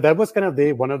that was kind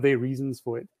of one of their reasons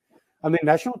for it. And the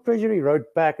National Treasury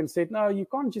wrote back and said, no, you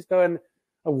can't just go and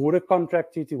award a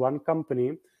contract to one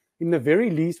company. In the very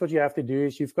least, what you have to do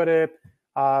is you've got to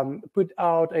put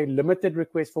out a limited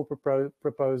request for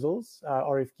proposals,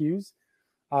 RFQs,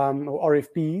 or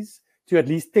RFPs, to at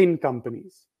least 10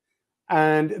 companies.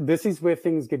 And this is where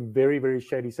things get very, very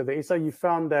shady. So the SIU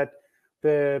found that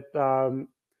the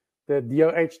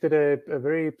DOH did a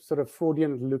very sort of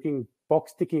fraudulent-looking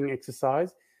box-ticking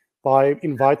exercise by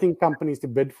inviting companies to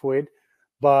bid for it,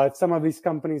 but some of these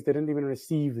companies didn't even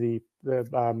receive the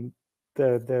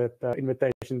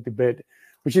invitation to bid,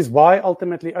 which is why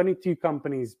ultimately only 2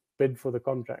 companies bid for the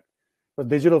contract. But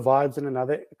Digital Vibes and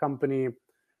another company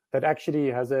that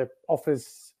actually has an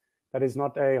office that is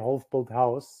not a half-built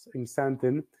house in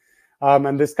Sandton,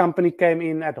 and this company came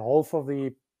in at half of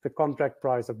the contract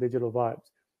price of Digital Vibes,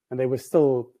 and they were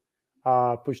still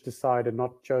pushed aside and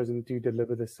not chosen to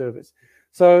deliver the service.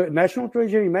 So National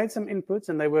Treasury made some inputs,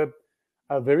 and they were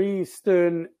very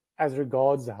stern as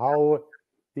regards how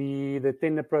the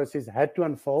tender process had to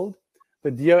unfold.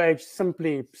 The DOH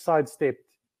simply sidestepped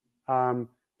the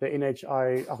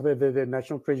NHI, the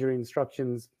National Treasury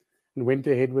instructions, and went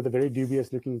ahead with a very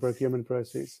dubious-looking procurement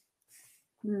process.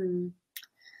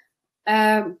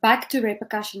 Back to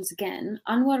repercussions again.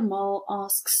 Anwar Mal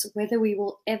asks whether we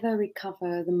will ever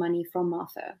recover the money from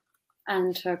Martha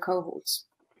and her cohorts.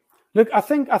 Look, I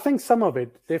think some of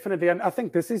it, definitely. And I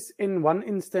think this is, in one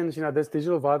instance, this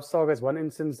Digital Vibes saga is one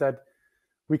instance that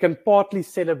we can partly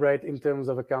celebrate in terms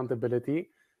of accountability.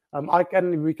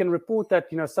 We can report that,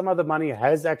 some of the money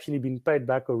has actually been paid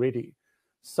back already.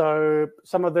 So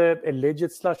some of the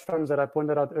alleged slush funds that I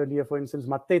pointed out earlier, for instance,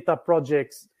 Mateta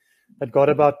projects that got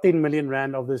about 10 million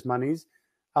rand of these monies,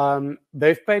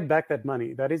 they've paid back that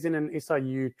money. That is in an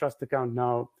SIU trust account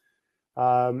now.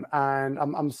 And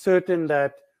I'm certain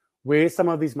that where some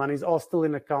of these monies are still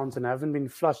in accounts and haven't been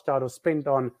flushed out or spent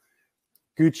on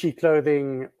Gucci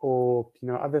clothing or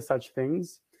other such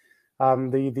things,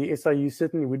 the SIU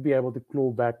certainly would be able to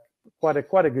claw back quite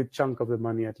a good chunk of the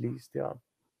money at least. Yeah.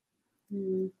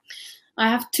 I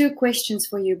have two questions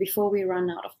for you before we run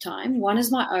out of time. One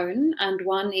is my own and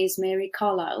one is Mary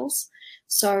Carlisle's.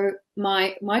 So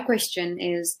my question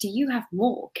is, do you have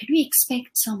more? Can we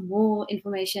expect some more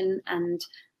information and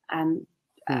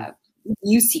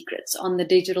new secrets on the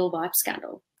digital vibe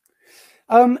scandal?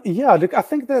 Yeah, look, I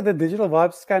think the digital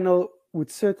vibe scandal would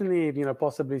certainly,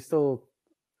 possibly still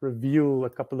reveal a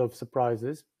couple of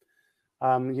surprises.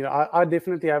 I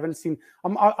definitely haven't seen.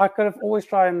 I kind of always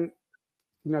try and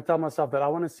tell myself that I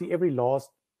want to see every last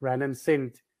rand and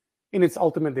cent in its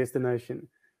ultimate destination,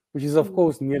 which is of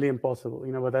course nearly impossible.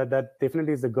 But that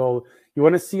definitely is the goal. You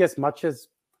want to see as much as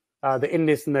the end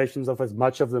destinations of as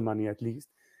much of the money at least.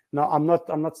 Now, I'm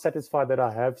not satisfied that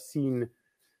I have seen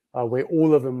where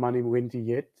all of the money went to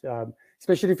yet.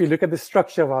 Especially if you look at the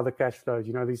structure of how the cash flows.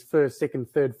 These first,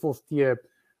 second, third, fourth tier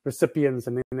recipients,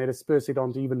 and then they disperse it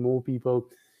onto even more people.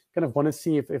 Kind of want to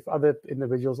see if other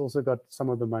individuals also got some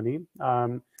of the money.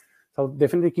 So I'll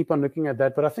definitely keep on looking at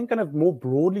that. But I think kind of more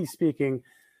broadly speaking,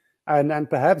 and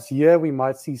perhaps here we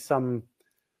might see some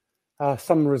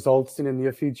results in the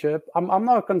near future. I'm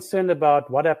not concerned about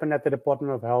what happened at the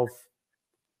Department of Health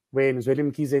when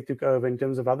Zweli Mkhize took over in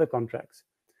terms of other contracts.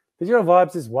 Digital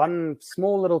Vibes is one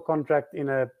small little contract in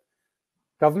a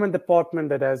government department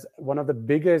that has one of the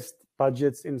biggest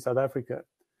budgets in South Africa.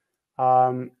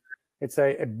 It's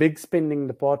a big spending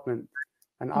department.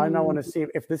 And I now want to see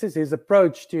if this is his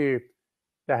approach to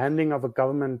the handling of a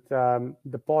government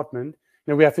department.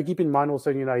 We have to keep in mind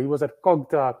also, he was at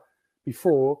Cogta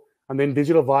before, and then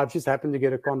Digital Vibes just happened to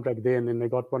get a contract there, and then they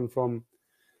got one from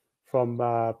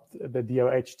the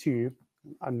DOH too.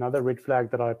 Another red flag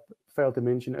that I failed to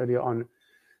mention earlier on.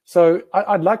 So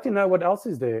I'd like to know what else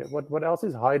is there. What else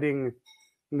is hiding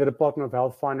in the Department of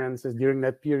Health Finances during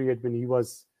that period when he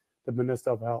was the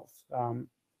Minister of Health?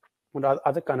 What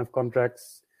other kind of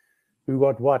contracts? Who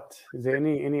got what? Is there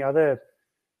any other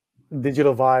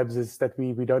digital vibes that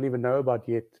we don't even know about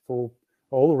yet for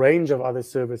a whole range of other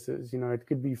services? It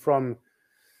could be from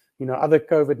other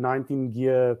COVID-19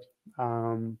 gear,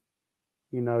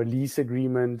 lease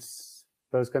agreements,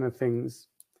 those kind of things.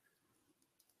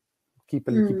 Keep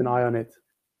an eye on it.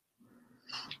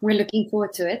 We're looking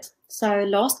forward to it. So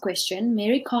last question,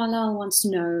 Mary Carlisle wants to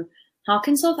know, how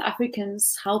can South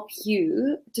Africans help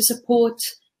you to support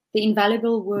the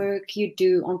invaluable work you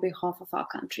do on behalf of our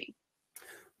country?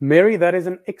 Mary, that is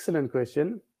an excellent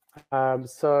question.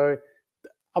 So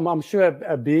I'm sure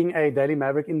being a Daily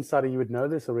Maverick insider, you would know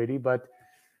this already, but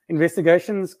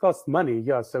investigations cost money.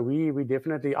 Yeah, so we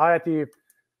definitely, I had to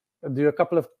do a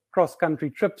couple of cross-country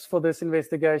trips for this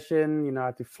investigation. I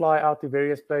had to fly out to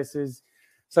various places.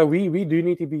 So we do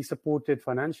need to be supported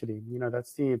financially.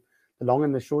 That's the long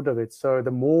and the short of it. So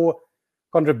the more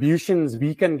contributions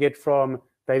we can get from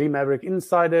Daily Maverick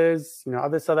insiders,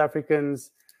 other South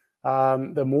Africans,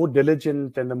 the more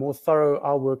diligent and the more thorough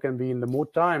our work can be, and the more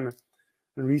time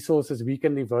and resources we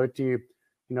can devote to,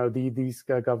 these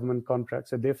government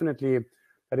contracts. So definitely,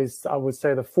 that is, I would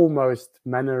say, the foremost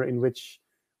manner in which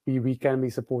we can be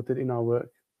supported in our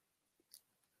work.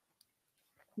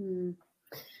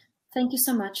 Thank you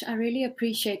so much. I really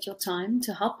appreciate your time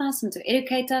to help us and to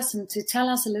educate us and to tell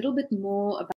us a little bit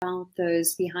more about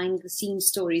those behind the scenes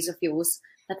stories of yours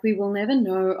that we will never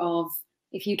know of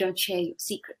if you don't share your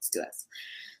secrets to us.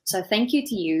 So thank you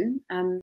to you.